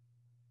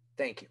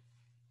 Thank you.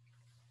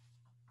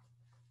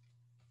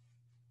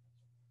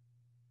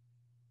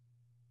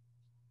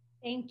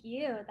 Thank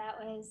you. That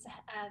was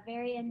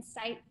very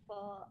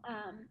insightful.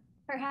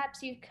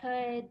 Perhaps you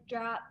could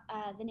drop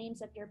the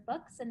names of your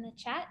books in the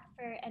chat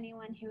for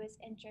anyone who is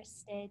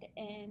interested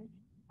in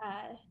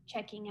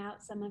checking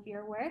out some of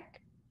your work.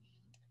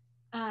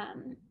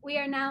 We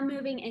are now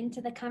moving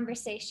into the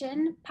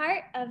conversation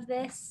part of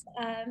this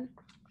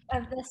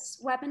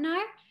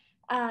webinar.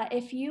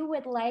 If you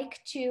would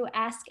like to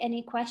ask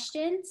any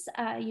questions,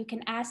 you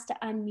can ask to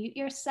unmute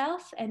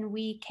yourself and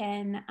we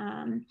can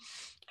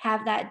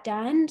have that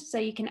done. So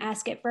you can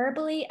ask it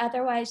verbally.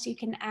 Otherwise, you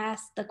can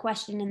ask the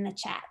question in the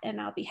chat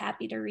and I'll be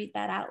happy to read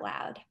that out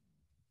loud.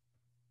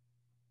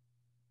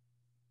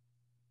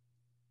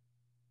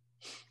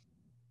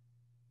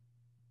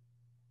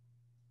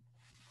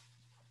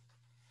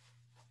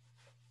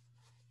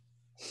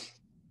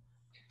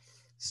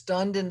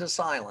 Stunned into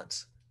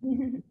silence.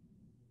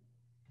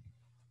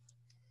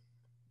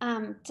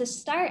 To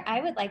start,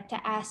 I would like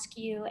to ask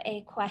you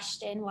a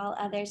question while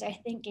others are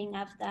thinking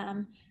of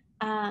them.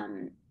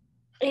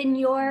 in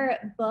your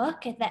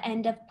book, at the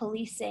end of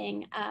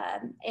Policing,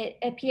 it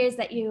appears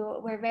that you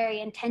were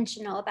very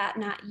intentional about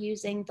not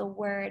using the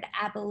word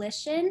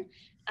abolition.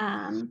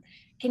 Um,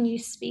 can you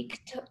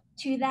speak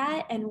to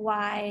that and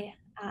why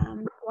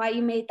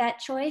you made that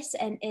choice?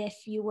 And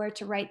if you were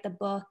to write the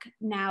book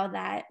now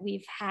that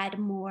we've had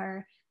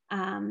more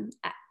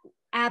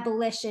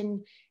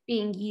abolition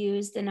being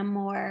used in a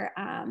more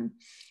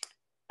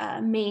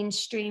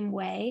mainstream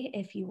way,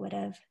 if you would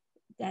have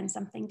done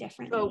something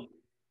differently? So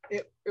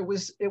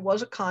it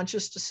was a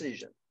conscious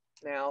decision.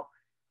 Now,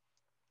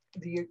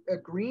 the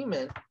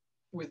agreement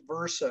with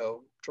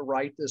Verso to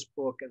write this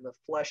book and the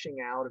fleshing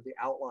out of the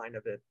outline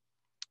of it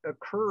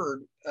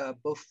occurred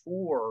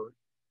before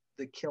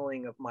the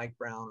killing of Mike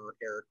Brown or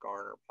Eric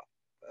Garner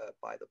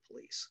by the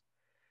police.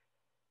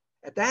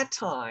 At that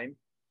time,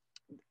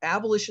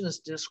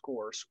 abolitionist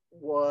discourse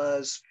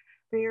was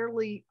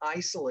fairly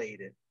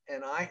isolated,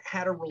 and I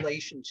had a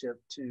relationship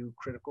to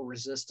critical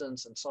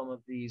resistance and some of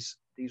these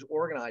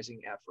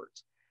organizing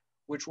efforts,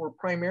 which were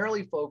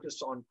primarily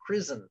focused on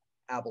prison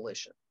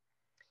abolition.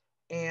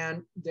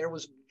 And there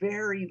was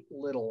very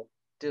little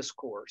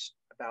discourse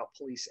about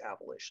police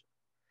abolition.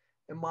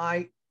 And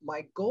my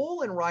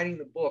goal in writing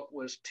the book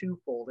was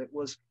twofold. It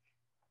was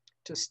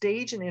to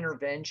stage an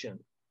intervention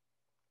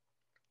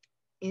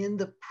in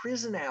the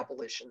prison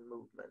abolition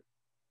movement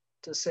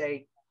to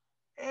say,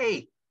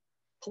 hey,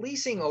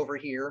 policing over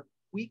here,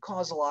 we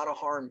cause a lot of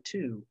harm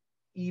too,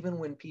 even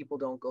when people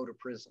don't go to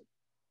prison.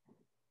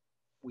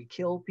 We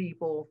kill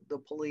people, the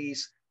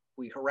police,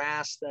 we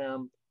harass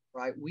them,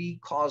 right? We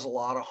cause a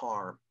lot of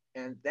harm.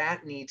 And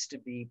that needs to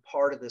be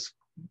part of this,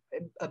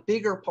 a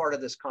bigger part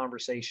of this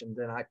conversation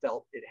than I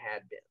felt it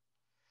had been.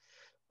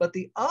 But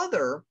the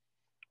other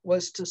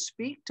was to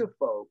speak to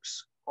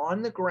folks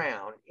on the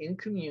ground in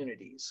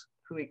communities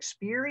who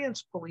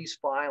experience police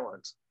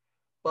violence,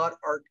 but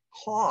are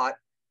caught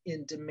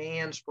in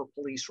demands for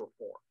police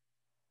reform.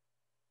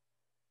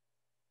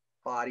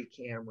 Body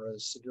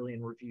cameras,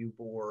 civilian review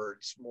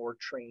boards, more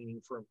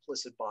training for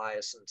implicit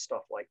bias and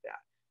stuff like that,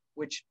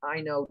 which I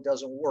know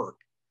doesn't work.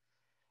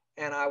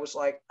 And I was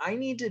like, I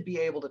need to be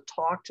able to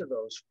talk to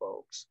those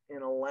folks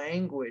in a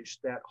language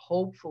that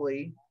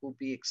hopefully will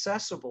be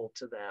accessible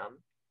to them.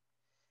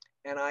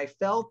 And I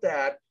felt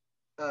that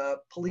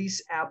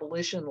police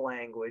abolition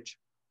language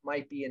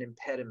might be an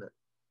impediment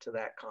to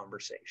that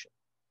conversation.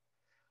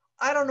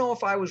 I don't know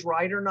if I was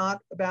right or not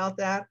about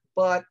that,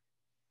 but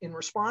in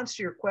response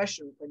to your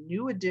question, a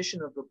new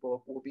edition of the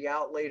book will be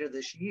out later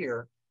this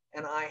year,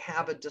 and I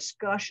have a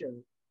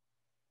discussion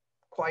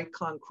quite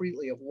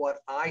concretely of what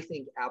I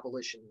think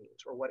abolition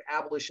means, or what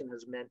abolition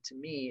has meant to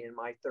me in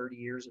my 30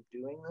 years of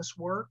doing this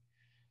work.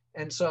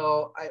 And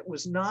so it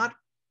was not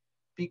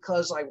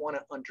because I want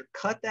to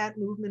undercut that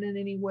movement in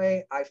any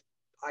way.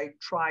 I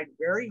tried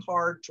very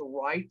hard to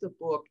write the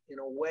book in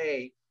a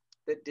way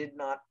that did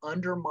not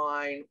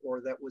undermine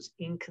or that was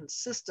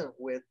inconsistent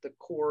with the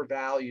core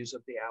values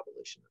of the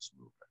abolitionist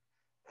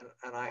movement.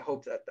 And I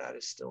hope that that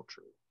is still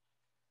true.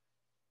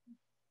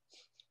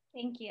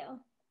 Thank you.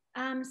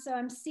 So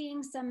I'm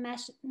seeing some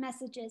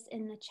messages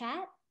in the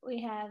chat.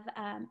 We have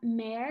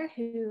Mayor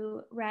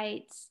who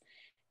writes,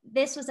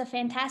 "This was a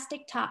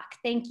fantastic talk.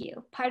 Thank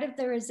you. Part of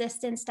the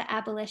resistance to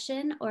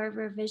abolition or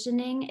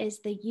revisioning is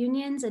the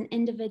unions and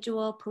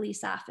individual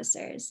police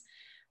officers.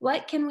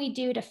 What can we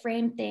do to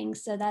frame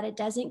things so that it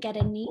doesn't get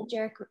a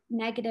knee-jerk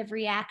negative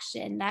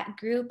reaction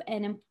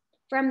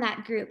from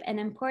that group, and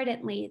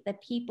importantly, the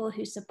people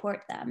who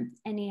support them?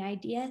 Any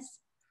ideas?"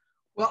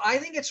 Well, I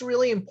think it's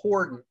really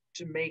important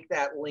to make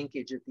that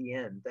linkage at the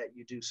end that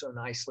you do so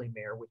nicely,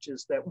 Mayor, which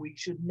is that we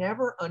should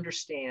never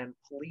understand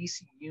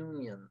police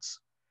unions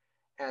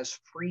as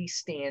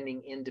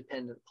freestanding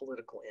independent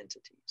political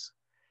entities.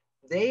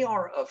 They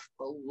are a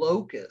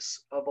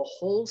locus of a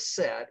whole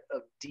set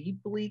of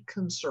deeply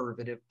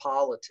conservative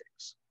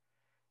politics.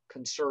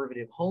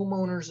 Conservative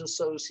homeowners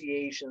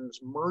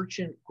associations,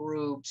 merchant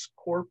groups,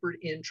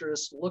 corporate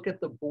interests. Look at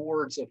the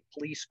boards of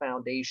police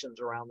foundations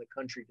around the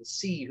country to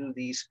see who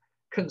these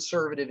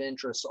conservative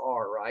interests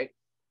are, right?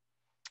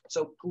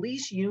 So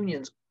police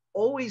unions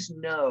always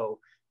know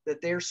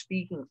that they're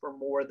speaking for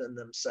more than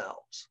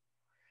themselves,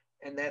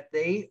 and that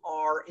they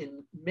are,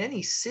 in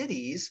many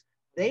cities,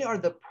 they are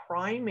the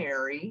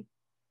primary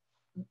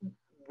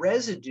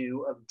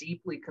residue of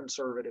deeply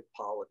conservative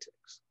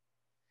politics.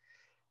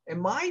 And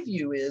my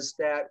view is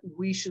that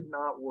we should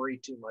not worry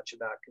too much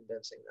about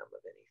convincing them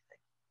of anything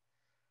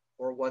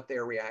or what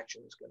their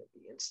reaction is going to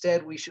be.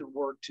 Instead, we should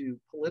work to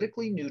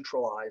politically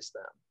neutralize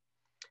them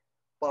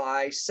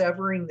by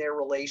severing their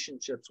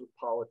relationships with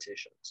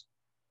politicians.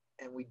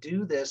 And we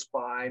do this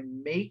by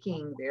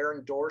making their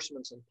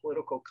endorsements and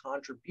political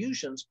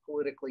contributions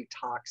politically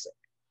toxic.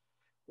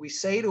 We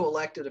say to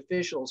elected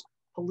officials,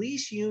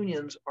 police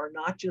unions are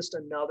not just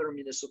another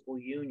municipal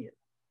union,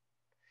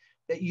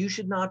 that you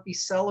should not be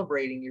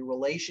celebrating your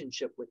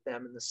relationship with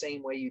them in the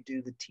same way you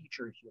do the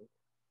teachers union.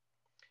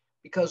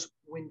 Because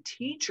when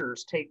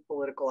teachers take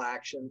political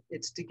action,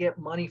 it's to get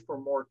money for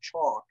more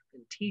chalk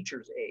and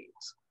teachers'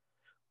 aides.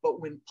 But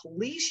when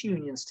police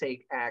unions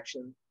take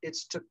action,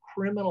 it's to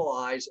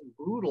criminalize and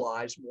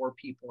brutalize more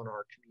people in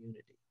our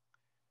community.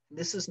 And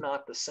this is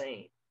not the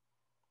same.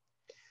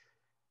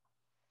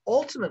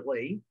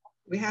 Ultimately,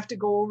 we have to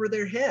go over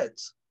their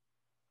heads,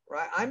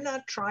 right? I'm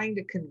not trying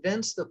to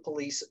convince the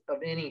police of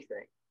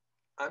anything.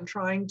 I'm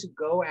trying to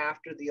go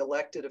after the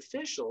elected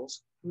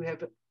officials who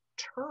have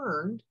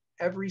turned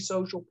every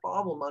social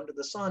problem under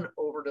the sun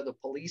over to the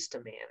police to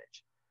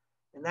manage.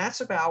 And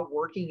that's about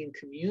working in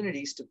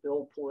communities to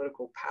build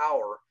political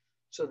power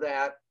so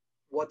that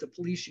what the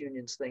police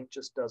unions think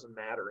just doesn't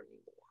matter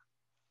anymore.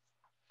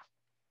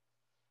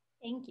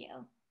 Thank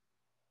you.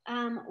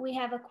 We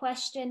have a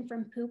question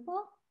from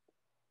Pupil.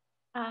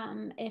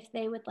 If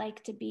they would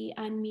like to be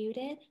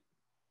unmuted.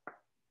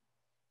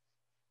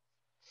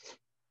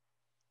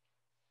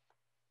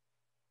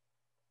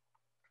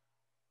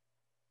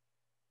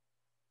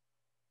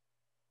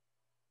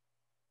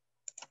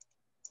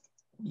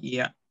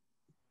 Yeah.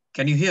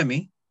 Can you hear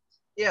me?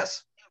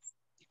 Yes.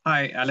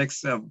 Hi,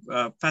 Alex.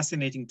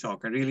 Fascinating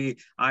talk.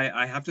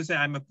 I have to say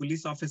I'm a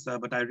police officer,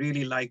 but I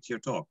really liked your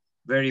talk.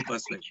 Very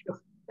persuasive.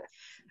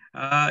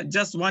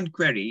 Just one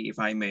query, if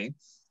I may.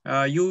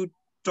 You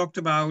talked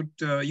about,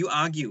 you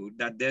argued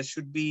that there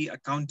should be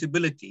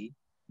accountability,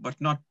 but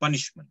not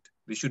punishment.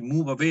 We should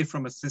move away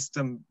from a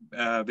system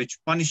which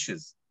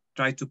punishes,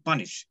 try to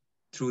punish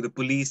through the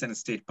police and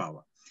state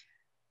power.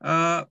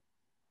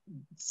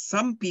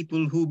 Some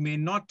people who may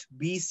not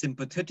be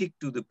sympathetic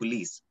to the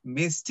police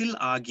may still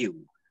argue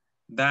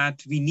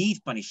that we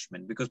need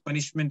punishment because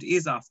punishment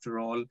is, after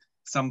all,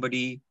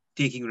 somebody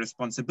taking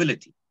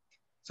responsibility.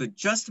 So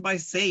just by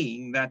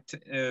saying that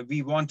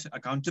we want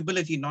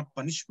accountability, not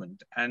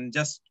punishment, and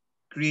just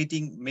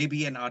creating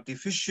maybe an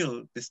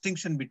artificial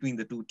distinction between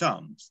the two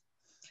terms,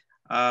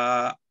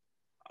 are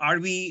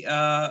we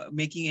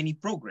making any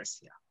progress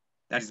here?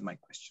 That is my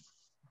question.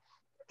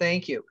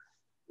 Thank you.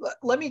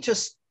 Let me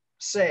just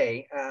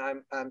say,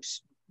 I'm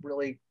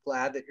really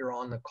glad that you're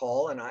on the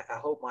call, and I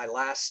hope my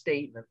last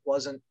statement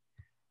wasn't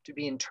to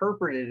be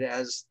interpreted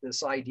as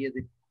this idea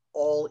that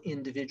all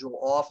individual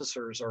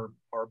officers are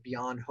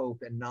beyond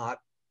hope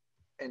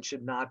and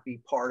should not be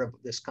part of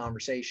this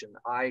conversation.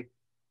 I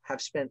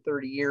have spent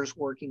 30 years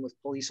working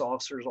with police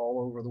officers all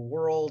over the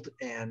world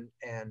and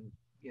am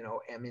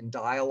in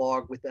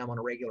dialogue with them on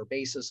a regular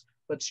basis,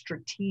 but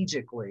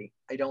strategically,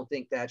 I don't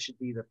think that should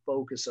be the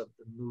focus of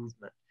the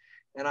movement.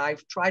 And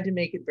I've tried to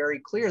make it very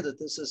clear that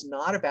this is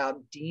not about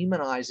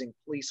demonizing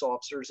police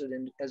officers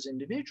as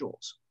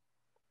individuals.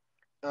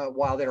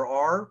 While there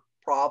are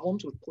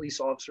problems with police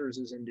officers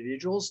as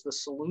individuals, the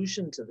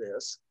solution to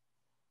this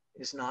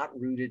is not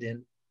rooted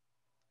in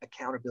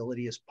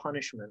accountability as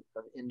punishment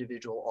of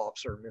individual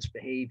officer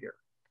misbehavior.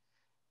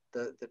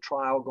 The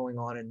trial going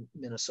on in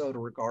Minnesota,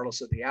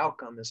 regardless of the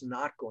outcome, is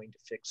not going to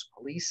fix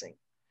policing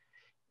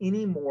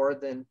any more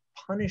than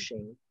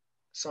punishing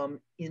some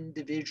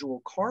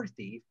individual car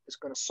thief is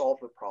going to solve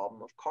the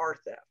problem of car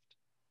theft.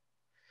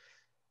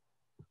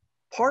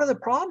 Part of the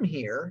problem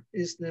here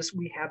is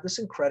we have this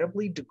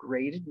incredibly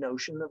degraded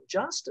notion of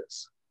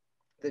justice,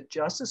 that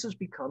justice has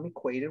become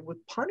equated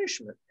with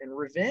punishment and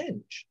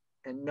revenge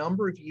and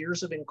number of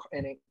years of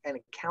and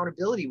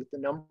accountability with the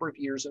number of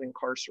years of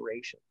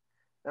incarceration.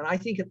 And I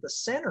think at the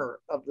center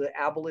of the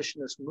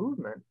abolitionist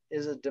movement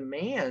is a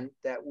demand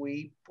that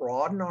we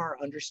broaden our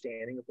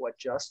understanding of what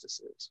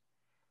justice is.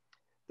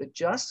 That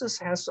justice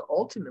has to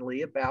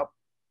ultimately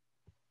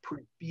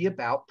be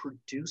about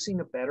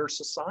producing a better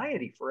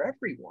society for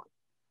everyone.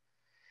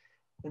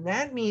 And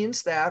that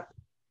means that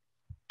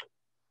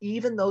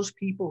even those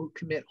people who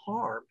commit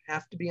harm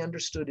have to be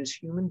understood as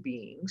human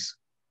beings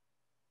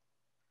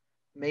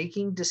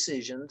making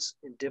decisions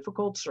in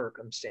difficult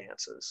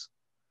circumstances,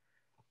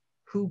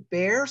 who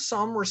bear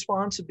some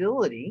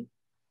responsibility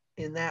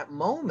in that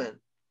moment,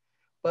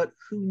 but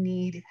who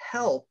need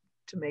help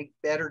to make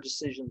better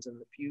decisions in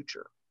the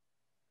future.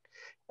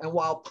 And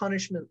while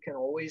punishment can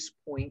always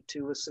point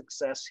to a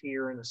success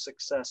here and a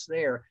success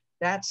there,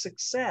 that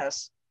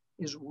success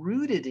is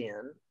rooted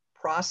in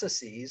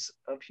processes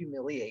of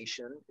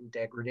humiliation and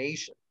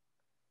degradation.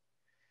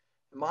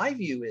 My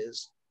view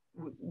is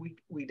we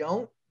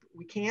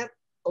can't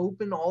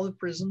open all the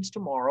prisons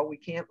tomorrow. We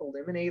can't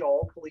eliminate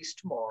all police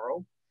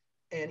tomorrow.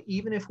 And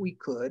even if we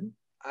could,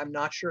 I'm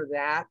not sure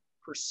that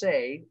per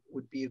se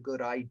would be a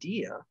good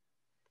idea.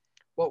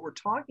 What we're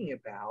talking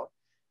about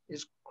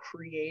is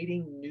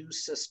creating new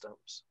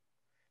systems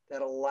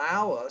that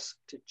allow us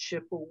to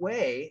chip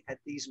away at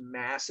these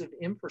massive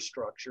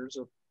infrastructures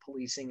of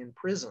policing and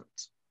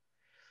prisons.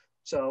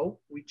 So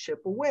we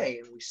chip away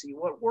and we see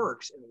what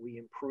works and we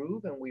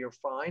improve and we are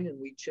fine and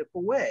we chip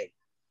away.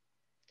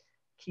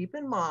 Keep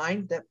in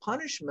mind that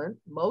punishment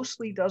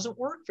mostly doesn't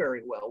work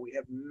very well. We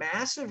have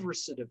massive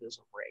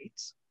recidivism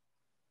rates,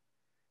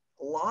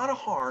 a lot of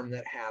harm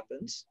that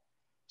happens.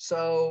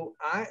 So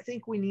I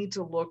think we need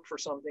to look for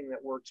something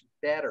that works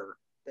better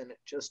than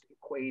just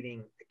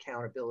equating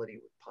accountability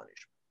with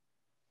punishment.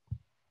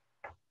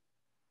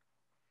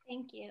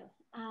 Thank you.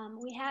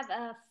 We have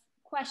a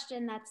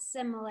question that's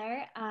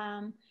similar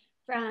from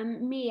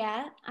from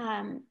Mia.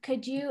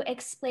 Could you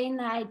explain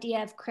the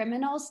idea of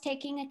criminals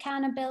taking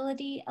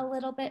accountability a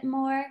little bit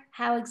more?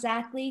 How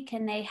exactly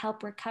can they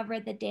help recover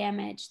the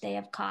damage they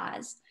have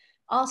caused?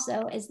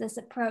 Also, is this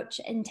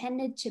approach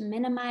intended to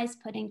minimize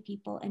putting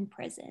people in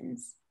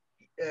prisons?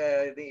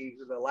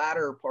 The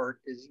latter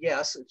part is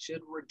yes, it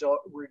should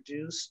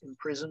reduce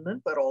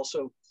imprisonment, but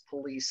also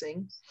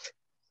policing.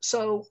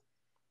 So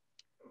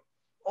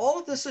all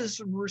of this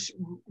is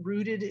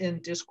rooted in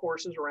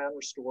discourses around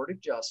restorative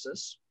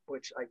justice,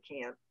 which I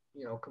can't,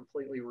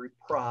 completely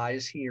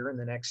reprise here in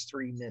the next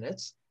 3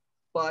 minutes.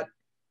 But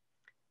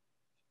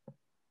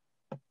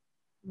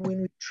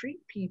when we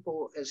treat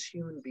people as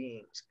human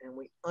beings and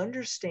we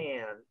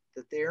understand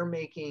that they're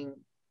making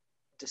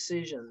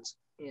decisions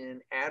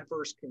in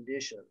adverse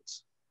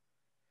conditions,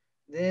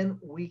 then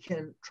we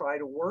can try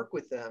to work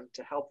with them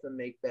to help them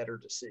make better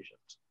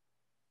decisions.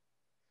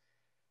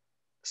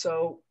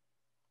 So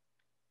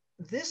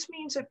this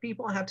means that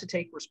people have to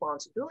take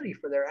responsibility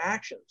for their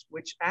actions,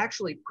 which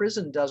actually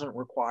prison doesn't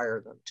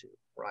require them to,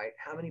 right?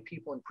 How many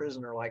people in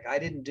prison are like, I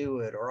didn't do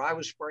it, or I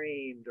was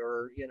framed,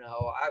 or,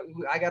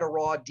 I got a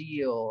raw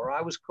deal, or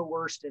I was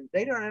coerced, and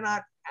they're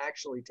not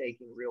actually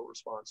taking real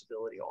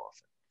responsibility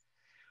often.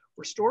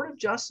 Restorative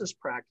justice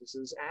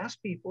practices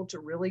ask people to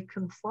really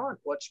confront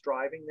what's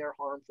driving their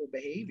harmful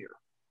behavior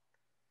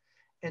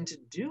and to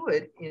do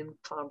it in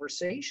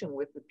conversation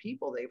with the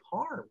people they've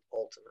harmed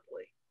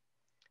ultimately.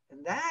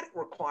 And that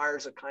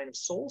requires a kind of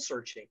soul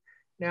searching.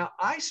 Now,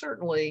 I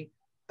certainly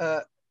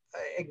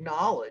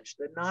acknowledge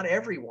that not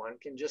everyone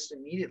can just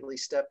immediately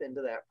step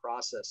into that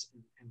process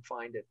and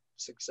find it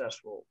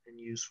successful and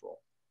useful.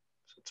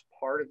 So it's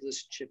part of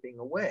this chipping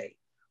away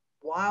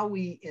while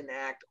we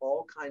enact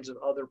all kinds of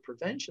other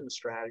prevention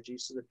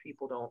strategies so that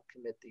people don't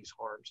commit these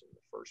harms in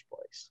the first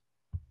place.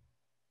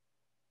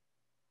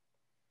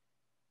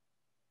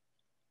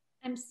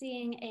 I'm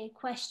seeing a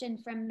question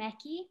from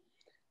Meki.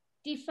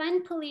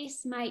 Defund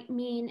police might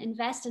mean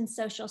invest in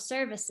social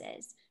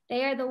services.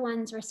 They are the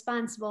ones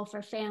responsible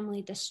for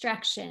family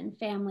destruction,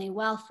 family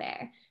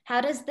welfare.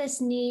 How does this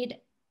need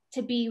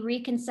to be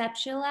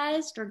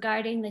reconceptualized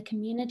regarding the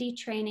community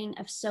training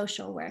of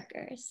social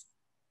workers?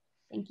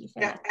 Thank you for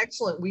that.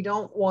 Excellent. We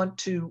don't want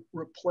to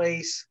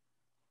replace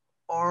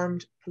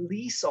armed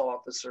police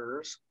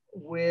officers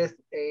with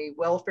a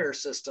welfare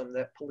system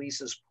that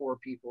polices poor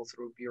people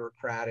through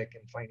bureaucratic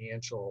and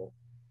financial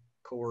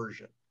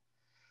coercion.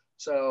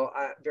 So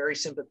I'm very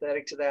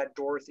sympathetic to that.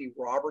 Dorothy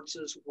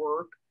Roberts's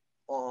work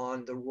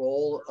on the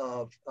role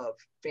of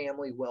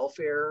family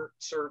welfare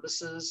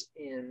services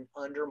in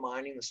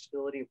undermining the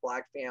stability of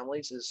Black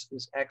families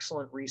is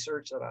excellent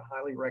research that I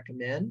highly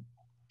recommend.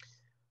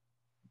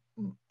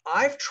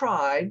 I've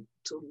tried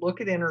to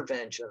look at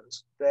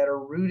interventions that are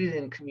rooted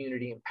in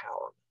community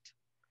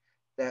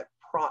empowerment,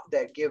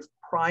 that give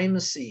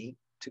primacy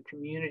to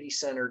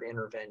community-centered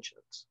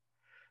interventions.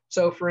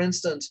 So for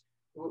instance,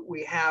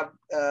 we have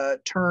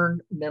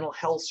turned mental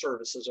health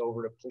services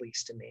over to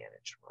police to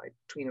manage, right?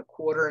 Between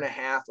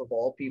 1.25% of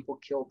all people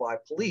killed by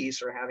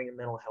police are having a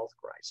mental health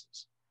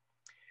crisis.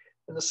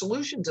 And the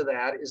solution to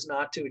that is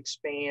not to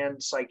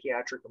expand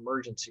psychiatric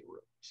emergency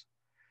rooms.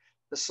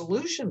 The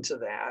solution to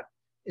that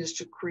is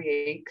to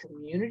create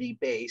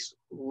community-based,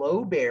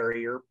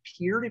 low-barrier,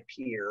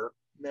 peer-to-peer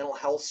mental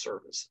health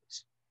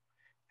services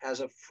as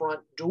a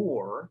front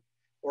door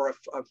or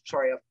a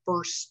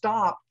first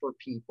stop for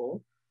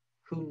people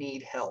who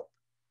need help.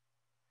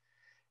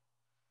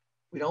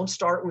 We don't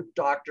start with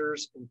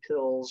doctors and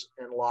pills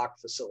and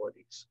locked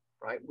facilities,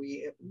 right?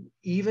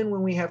 Even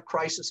when we have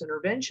crisis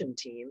intervention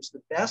teams,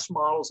 the best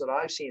models that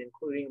I've seen,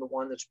 including the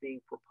one that's being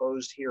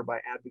proposed here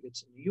by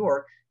advocates in New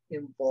York,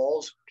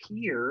 involves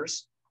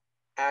peers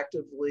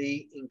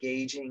actively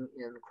engaging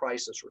in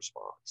crisis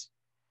response.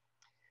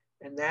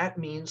 And that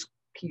means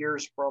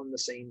peers from the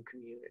same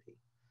community.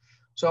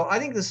 So I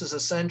think this is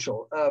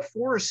essential.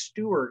 Forrest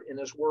Stewart, in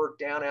his work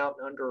Down, Out,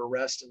 and Under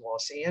Arrest in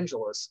Los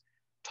Angeles,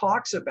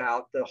 talks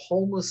about the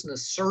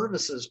homelessness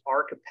services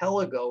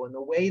archipelago and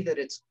the way that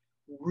it's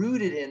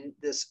rooted in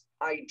this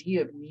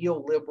idea of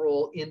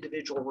neoliberal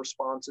individual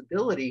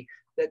responsibility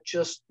that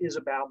just is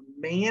about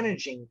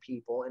managing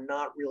people and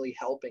not really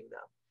helping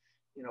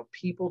them.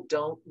 People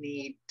don't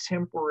need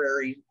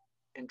temporary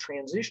and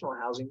transitional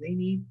housing. They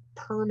need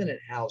permanent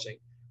housing,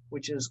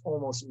 which is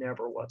almost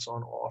never what's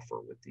on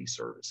offer with these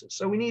services.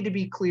 So we need to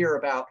be clear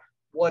about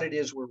what it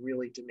is we're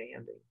really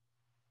demanding.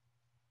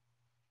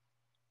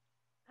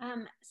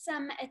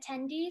 Some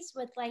attendees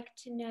would like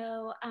to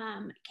know,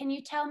 can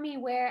you tell me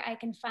where I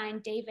can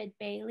find David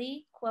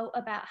Bailey quote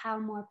about how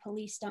more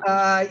police don't?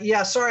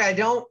 Yeah, sorry, I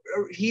don't.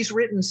 He's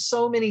written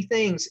so many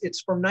things.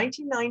 It's from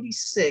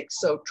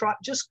 1996. So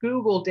just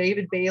Google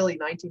David Bailey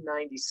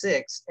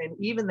 1996. And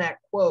even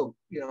that quote,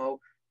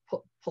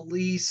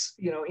 police,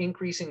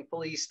 increasing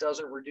police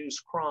doesn't reduce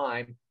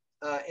crime,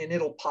 and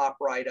it'll pop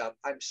right up.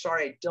 I'm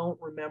sorry, I don't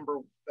remember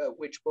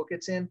which book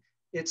it's in.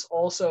 It's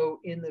also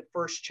in the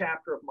first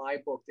chapter of my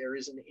book. There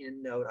is an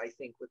end note, I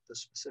think, with the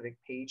specific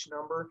page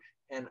number.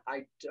 And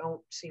I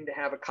don't seem to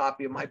have a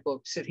copy of my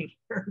book sitting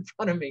here in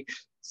front of me.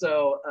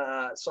 So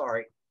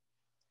sorry.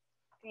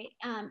 Great.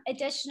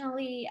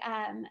 Additionally,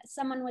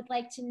 someone would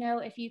like to know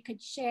if you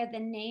could share the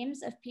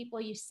names of people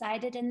you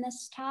cited in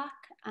this talk.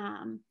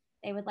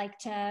 They would like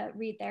to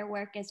read their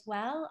work as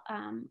well.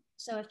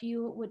 So if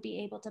you would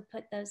be able to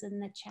put those in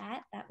the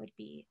chat, that would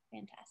be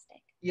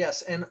fantastic.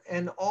 Yes,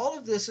 and all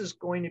of this is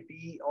going to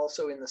be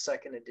also in the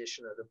second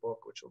edition of the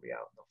book, which will be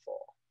out in the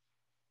fall.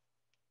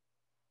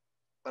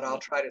 But I'll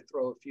try to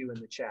throw a few in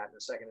the chat in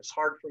a second. It's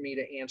hard for me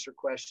to answer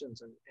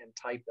questions and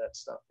type that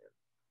stuff in.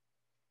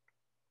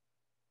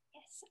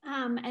 Yes,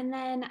 and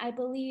then I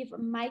believe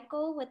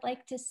Michael would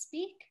like to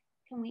speak.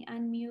 Can we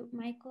unmute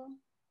Michael?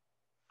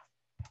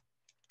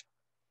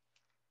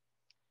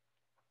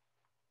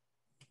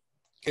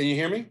 Can you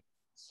hear me?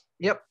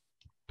 Yep.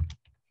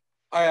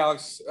 Hi,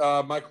 Alex.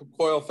 Michael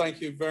Coyle,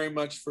 thank you very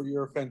much for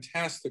your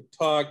fantastic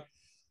talk.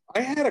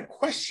 I had a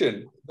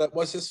question that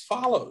was as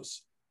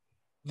follows.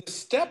 The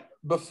step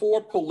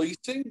before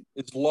policing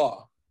is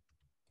law.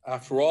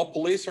 After all,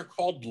 police are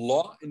called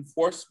law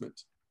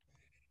enforcement.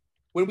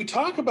 When we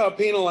talk about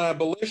penal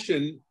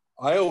abolition,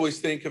 I always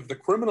think of the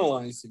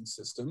criminalizing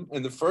system,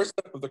 and the first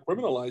step of the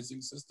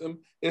criminalizing system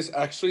is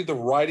actually the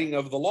writing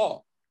of the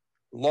law.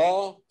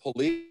 Law,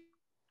 police.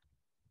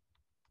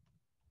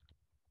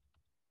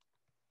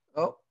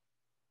 Oh,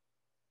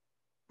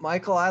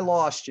 Michael, I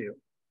lost you.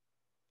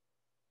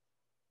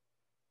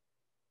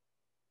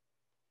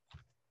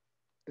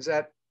 Is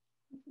that?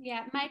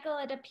 Yeah, Michael,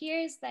 it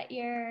appears that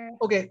you're...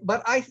 Okay,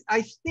 but I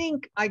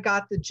think I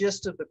got the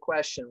gist of the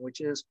question,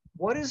 which is,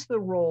 what is the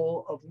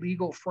role of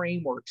legal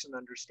frameworks in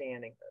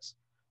understanding this?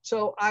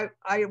 So I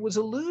was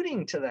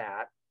alluding to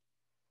that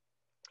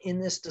in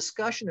this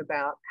discussion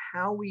about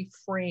how we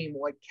frame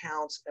what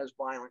counts as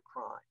violent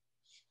crime.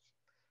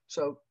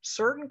 So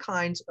certain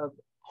kinds of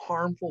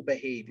harmful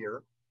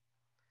behavior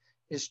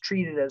is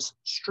treated as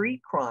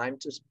street crime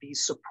to be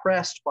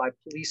suppressed by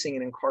policing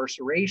and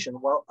incarceration,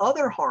 while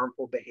other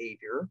harmful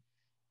behavior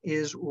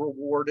is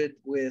rewarded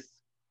with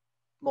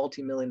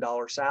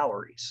multi-million-dollar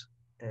salaries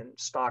and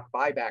stock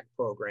buyback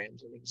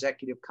programs and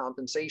executive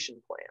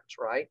compensation plans,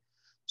 right?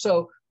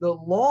 So the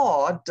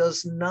law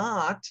does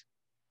not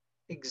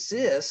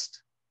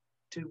exist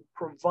to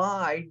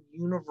provide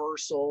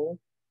universal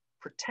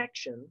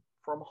protection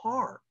from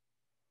harm.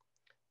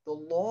 The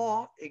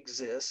law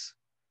exists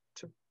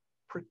to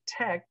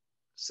protect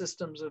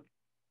systems of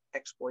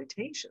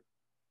exploitation.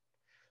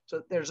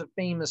 So there's a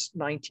famous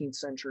 19th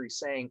century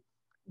saying,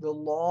 the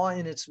law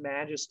in its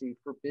majesty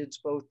forbids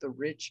both the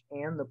rich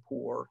and the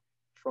poor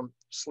from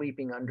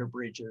sleeping under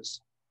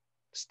bridges,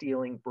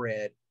 stealing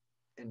bread,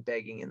 and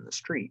begging in the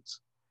streets.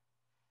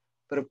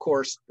 But of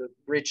course, the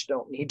rich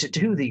don't need to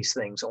do these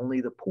things, only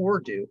the poor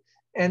do.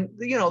 And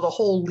the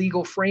whole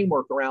legal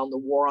framework around the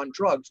war on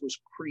drugs was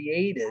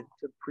created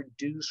to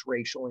produce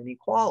racial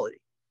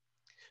inequality.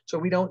 So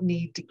we don't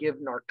need to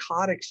give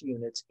narcotics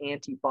units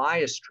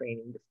anti-bias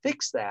training to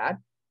fix that.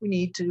 We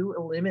need to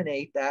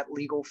eliminate that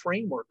legal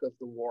framework of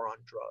the war on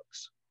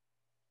drugs.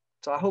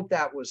 So I hope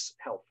that was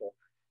helpful.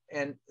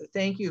 And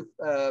thank you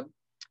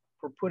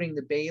for putting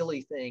the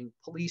Bailey thing,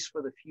 Police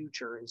for the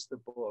Future is the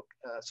book.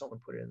 Someone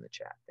put it in the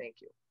chat. Thank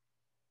you.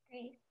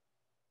 Great.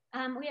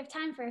 We have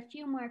time for a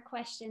few more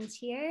questions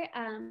here.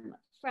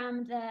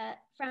 From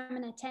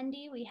an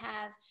attendee, we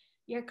have,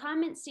 your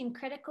comments seem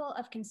critical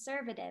of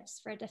conservatives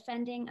for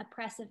defending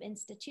oppressive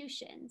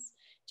institutions.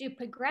 Do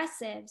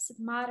progressives,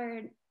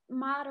 moderate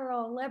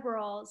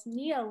liberals,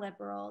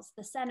 neoliberals,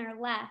 the center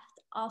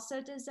left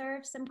also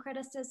deserve some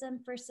criticism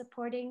for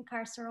supporting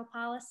carceral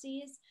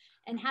policies?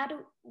 And how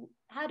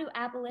do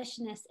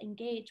abolitionists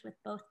engage with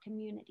both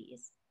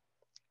communities?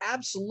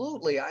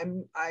 Absolutely.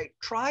 I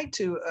tried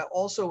to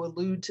also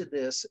allude to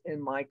this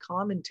in my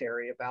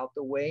commentary about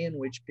the way in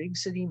which big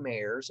city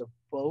mayors of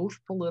both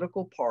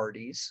political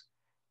parties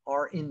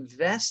are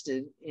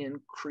invested in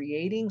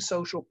creating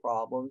social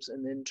problems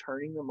and then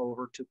turning them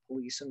over to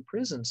police and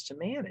prisons to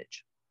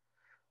manage.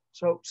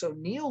 So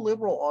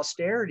neoliberal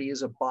austerity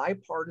is a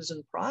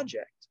bipartisan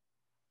project.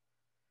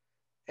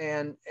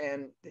 And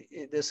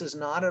this is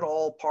not at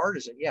all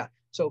partisan. Yeah.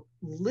 So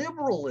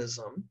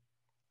liberalism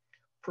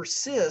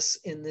persists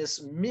in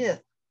this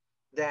myth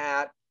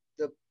that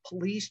the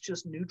police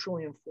just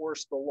neutrally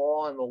enforce the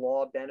law and the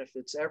law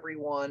benefits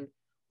everyone,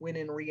 when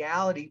in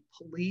reality,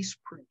 police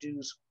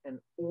produce an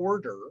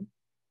order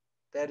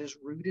that is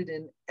rooted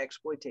in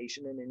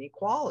exploitation and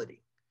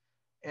inequality.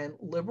 And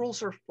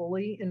liberals are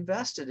fully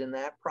invested in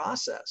that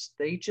process.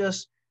 They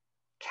just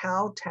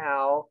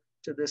kowtow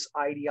to this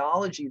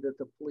ideology that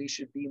the police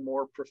should be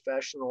more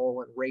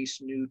professional and race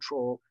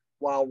neutral,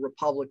 while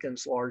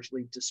Republicans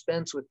largely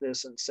dispense with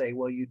this and say,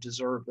 well, you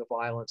deserve the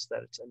violence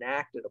that it's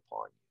enacted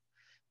upon you.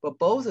 But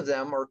both of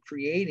them are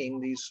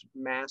creating these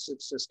massive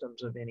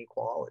systems of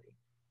inequality.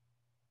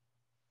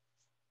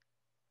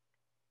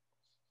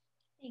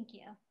 Thank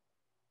you.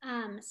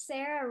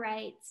 Sarah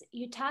writes,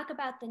 you talk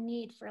about the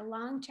need for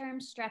long-term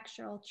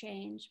structural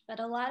change, but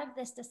a lot of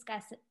this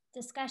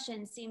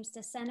discussion seems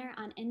to center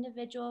on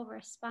individual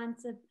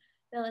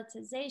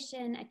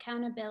rehabilitation,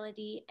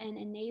 accountability, and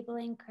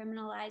enabling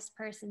criminalized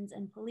persons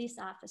and police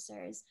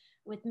officers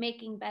with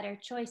making better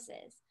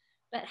choices.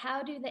 But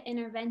how do the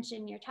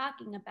intervention you're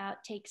talking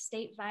about take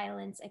state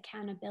violence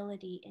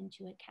accountability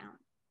into account?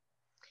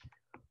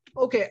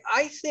 Okay,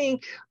 I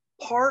think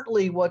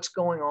partly what's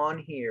going on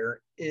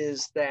here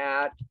is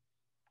that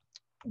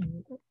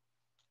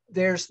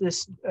there's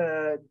this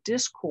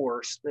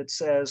discourse that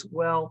says,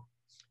 well,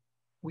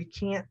 we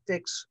can't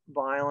fix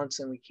violence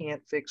and we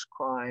can't fix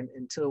crime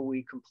until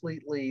we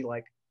completely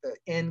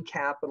end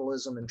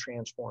capitalism and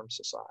transform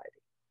society.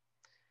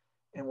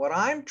 And what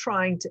I'm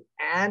trying to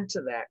add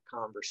to that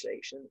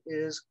conversation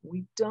is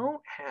we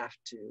don't have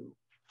to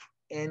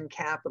end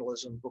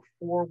capitalism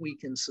before we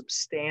can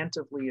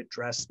substantively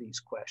address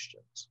these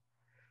questions.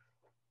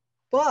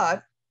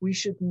 But we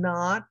should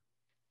not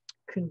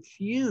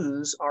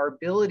confuse our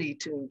ability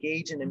to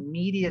engage in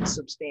immediate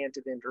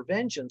substantive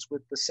interventions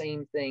with the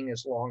same thing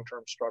as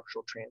long-term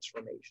structural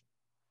transformation.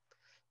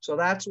 So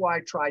that's why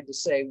I tried to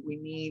say we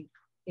need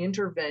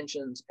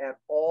interventions at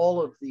all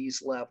of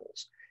these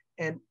levels.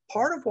 And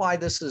part of why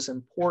this is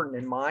important,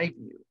 in my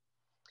view,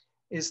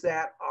 is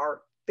that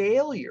our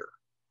failure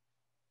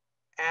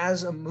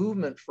as a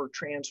movement for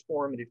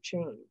transformative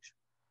change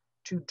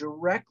to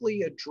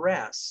directly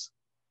address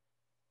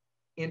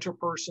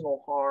interpersonal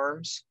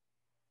harms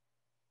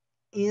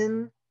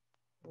in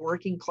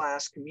working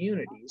class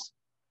communities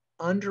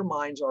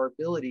undermines our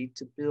ability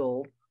to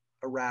build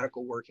a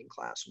radical working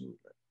class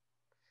movement,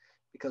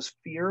 because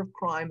fear of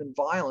crime and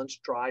violence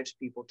drives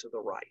people to the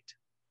right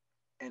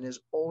and is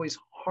always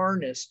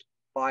harnessed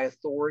by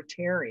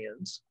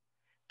authoritarians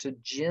to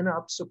gin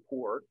up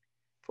support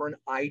for an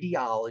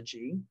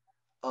ideology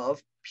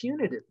of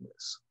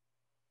punitiveness.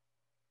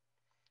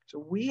 So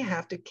we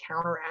have to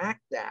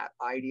counteract that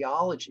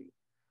ideology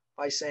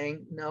by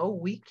saying, no,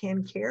 we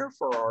can care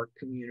for our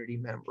community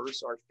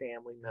members, our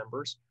family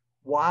members,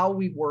 while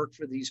we work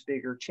for these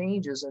bigger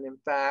changes. And in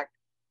fact,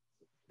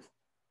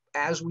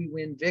 as we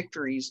win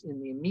victories in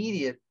the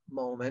immediate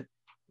moment,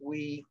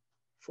 we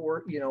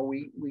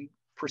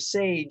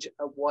presage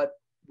of what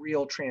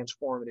real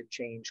transformative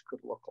change could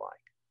look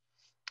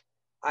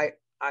like.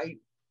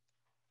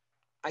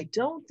 I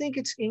don't think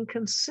it's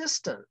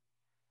inconsistent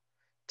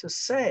to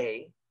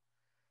say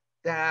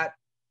that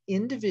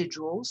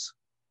individuals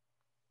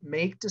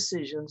make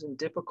decisions in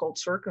difficult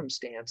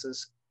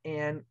circumstances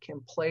and can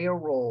play a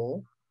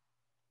role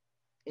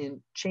in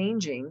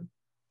changing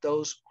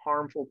those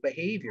harmful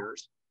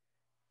behaviors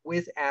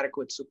with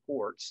adequate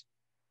supports,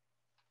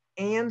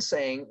 and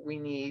saying we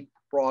need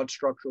broad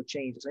structural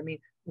changes. I mean,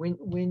 when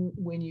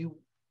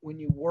you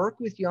work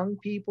with young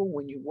people,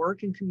 when you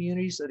work in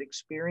communities that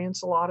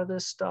experience a lot of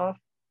this stuff,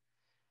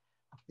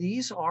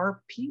 these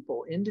are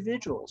people,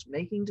 individuals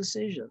making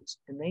decisions,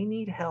 and they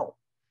need help.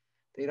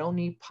 They don't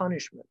need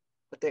punishment,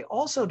 but they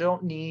also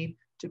don't need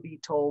to be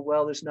told,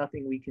 well, there's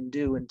nothing we can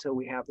do until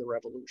we have the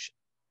revolution.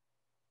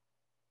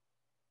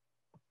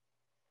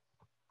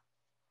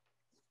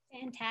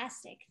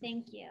 Fantastic,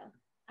 thank you.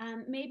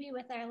 Maybe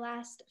with our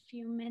last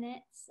few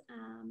minutes,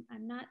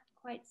 I'm not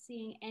quite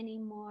seeing any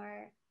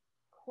more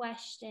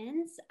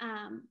questions.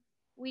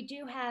 We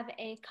do have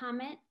a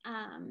comment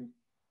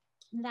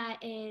that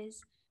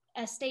is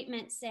a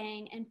statement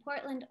saying, in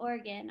Portland,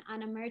 Oregon,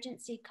 on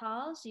emergency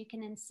calls, you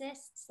can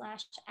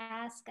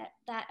insist/ask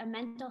that a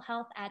mental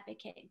health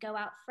advocate go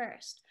out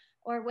first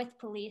or with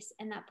police,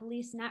 and that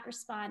police not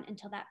respond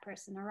until that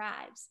person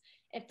arrives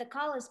if the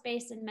call is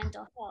based in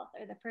mental health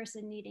or the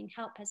person needing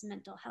help has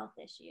mental health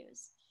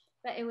issues.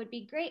 But it would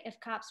be great if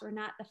cops were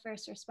not the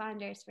first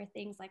responders for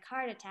things like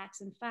heart attacks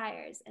and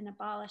fires and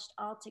abolished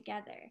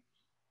altogether.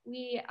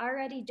 We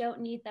already don't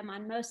need them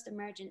on most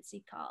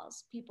emergency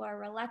calls. People are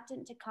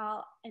reluctant to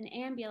call an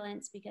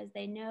ambulance because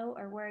they know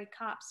or worry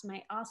cops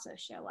might also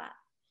show up.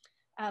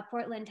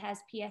 Portland has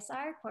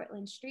PSR,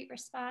 Portland Street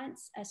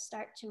Response, a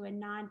start to a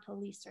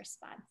non-police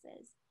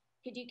responses.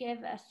 Could you give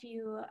a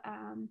few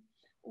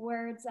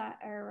words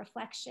or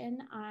reflection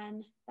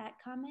on that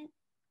comment?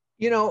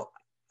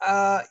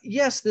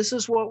 Yes, this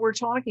is what we're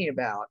talking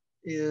about,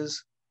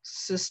 is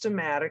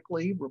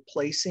systematically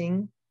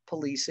replacing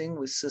policing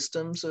with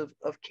systems of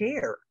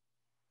care.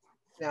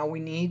 Now, we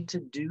need to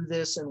do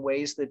this in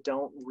ways that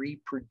don't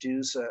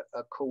reproduce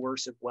a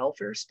coercive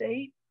welfare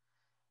state.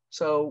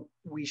 So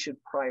we should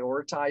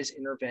prioritize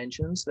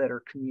interventions that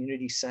are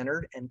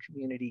community-centered and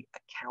community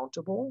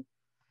accountable.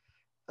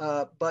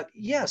 But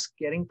yes,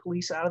 getting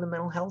police out of the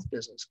mental health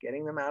business,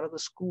 getting them out of the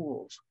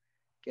schools,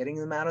 getting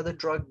them out of the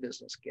drug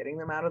business, getting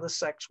them out of the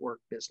sex work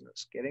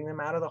business, getting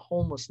them out of the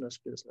homelessness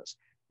business.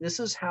 This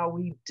is how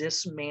we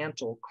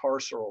dismantle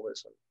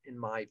carceralism, in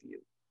my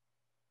view.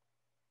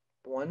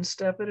 One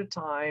step at a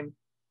time,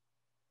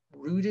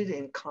 rooted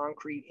in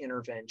concrete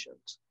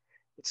interventions.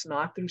 It's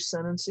not through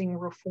sentencing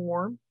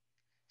reform.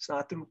 It's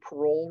not through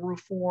parole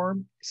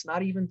reform. It's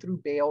not even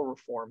through bail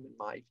reform, in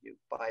my view,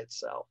 by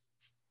itself.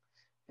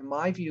 In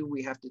my view,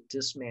 we have to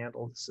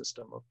dismantle the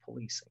system of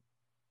policing.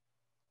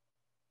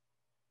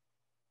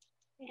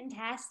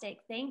 Fantastic,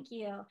 thank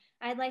you.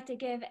 I'd like to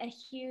give a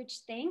huge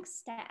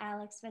thanks to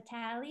Alex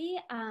Vitale,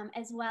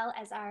 as well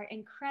as our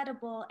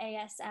incredible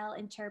ASL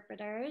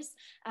interpreters,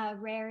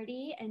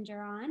 Rarity and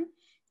Duran.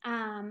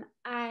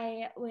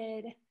 I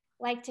would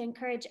like to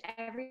encourage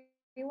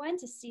everyone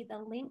to see the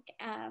link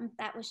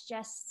that was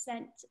just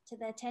sent to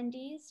the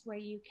attendees where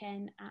you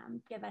can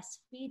give us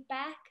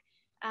feedback,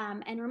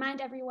 and remind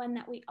everyone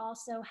that we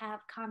also have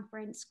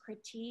conference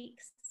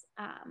critiques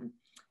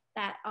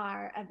that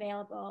are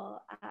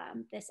available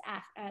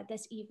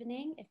this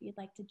evening if you'd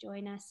like to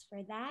join us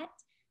for that.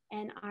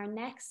 And our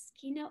next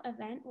keynote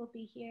event will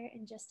be here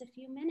in just a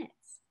few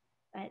minutes.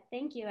 But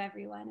thank you,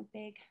 everyone. A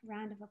big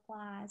round of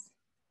applause.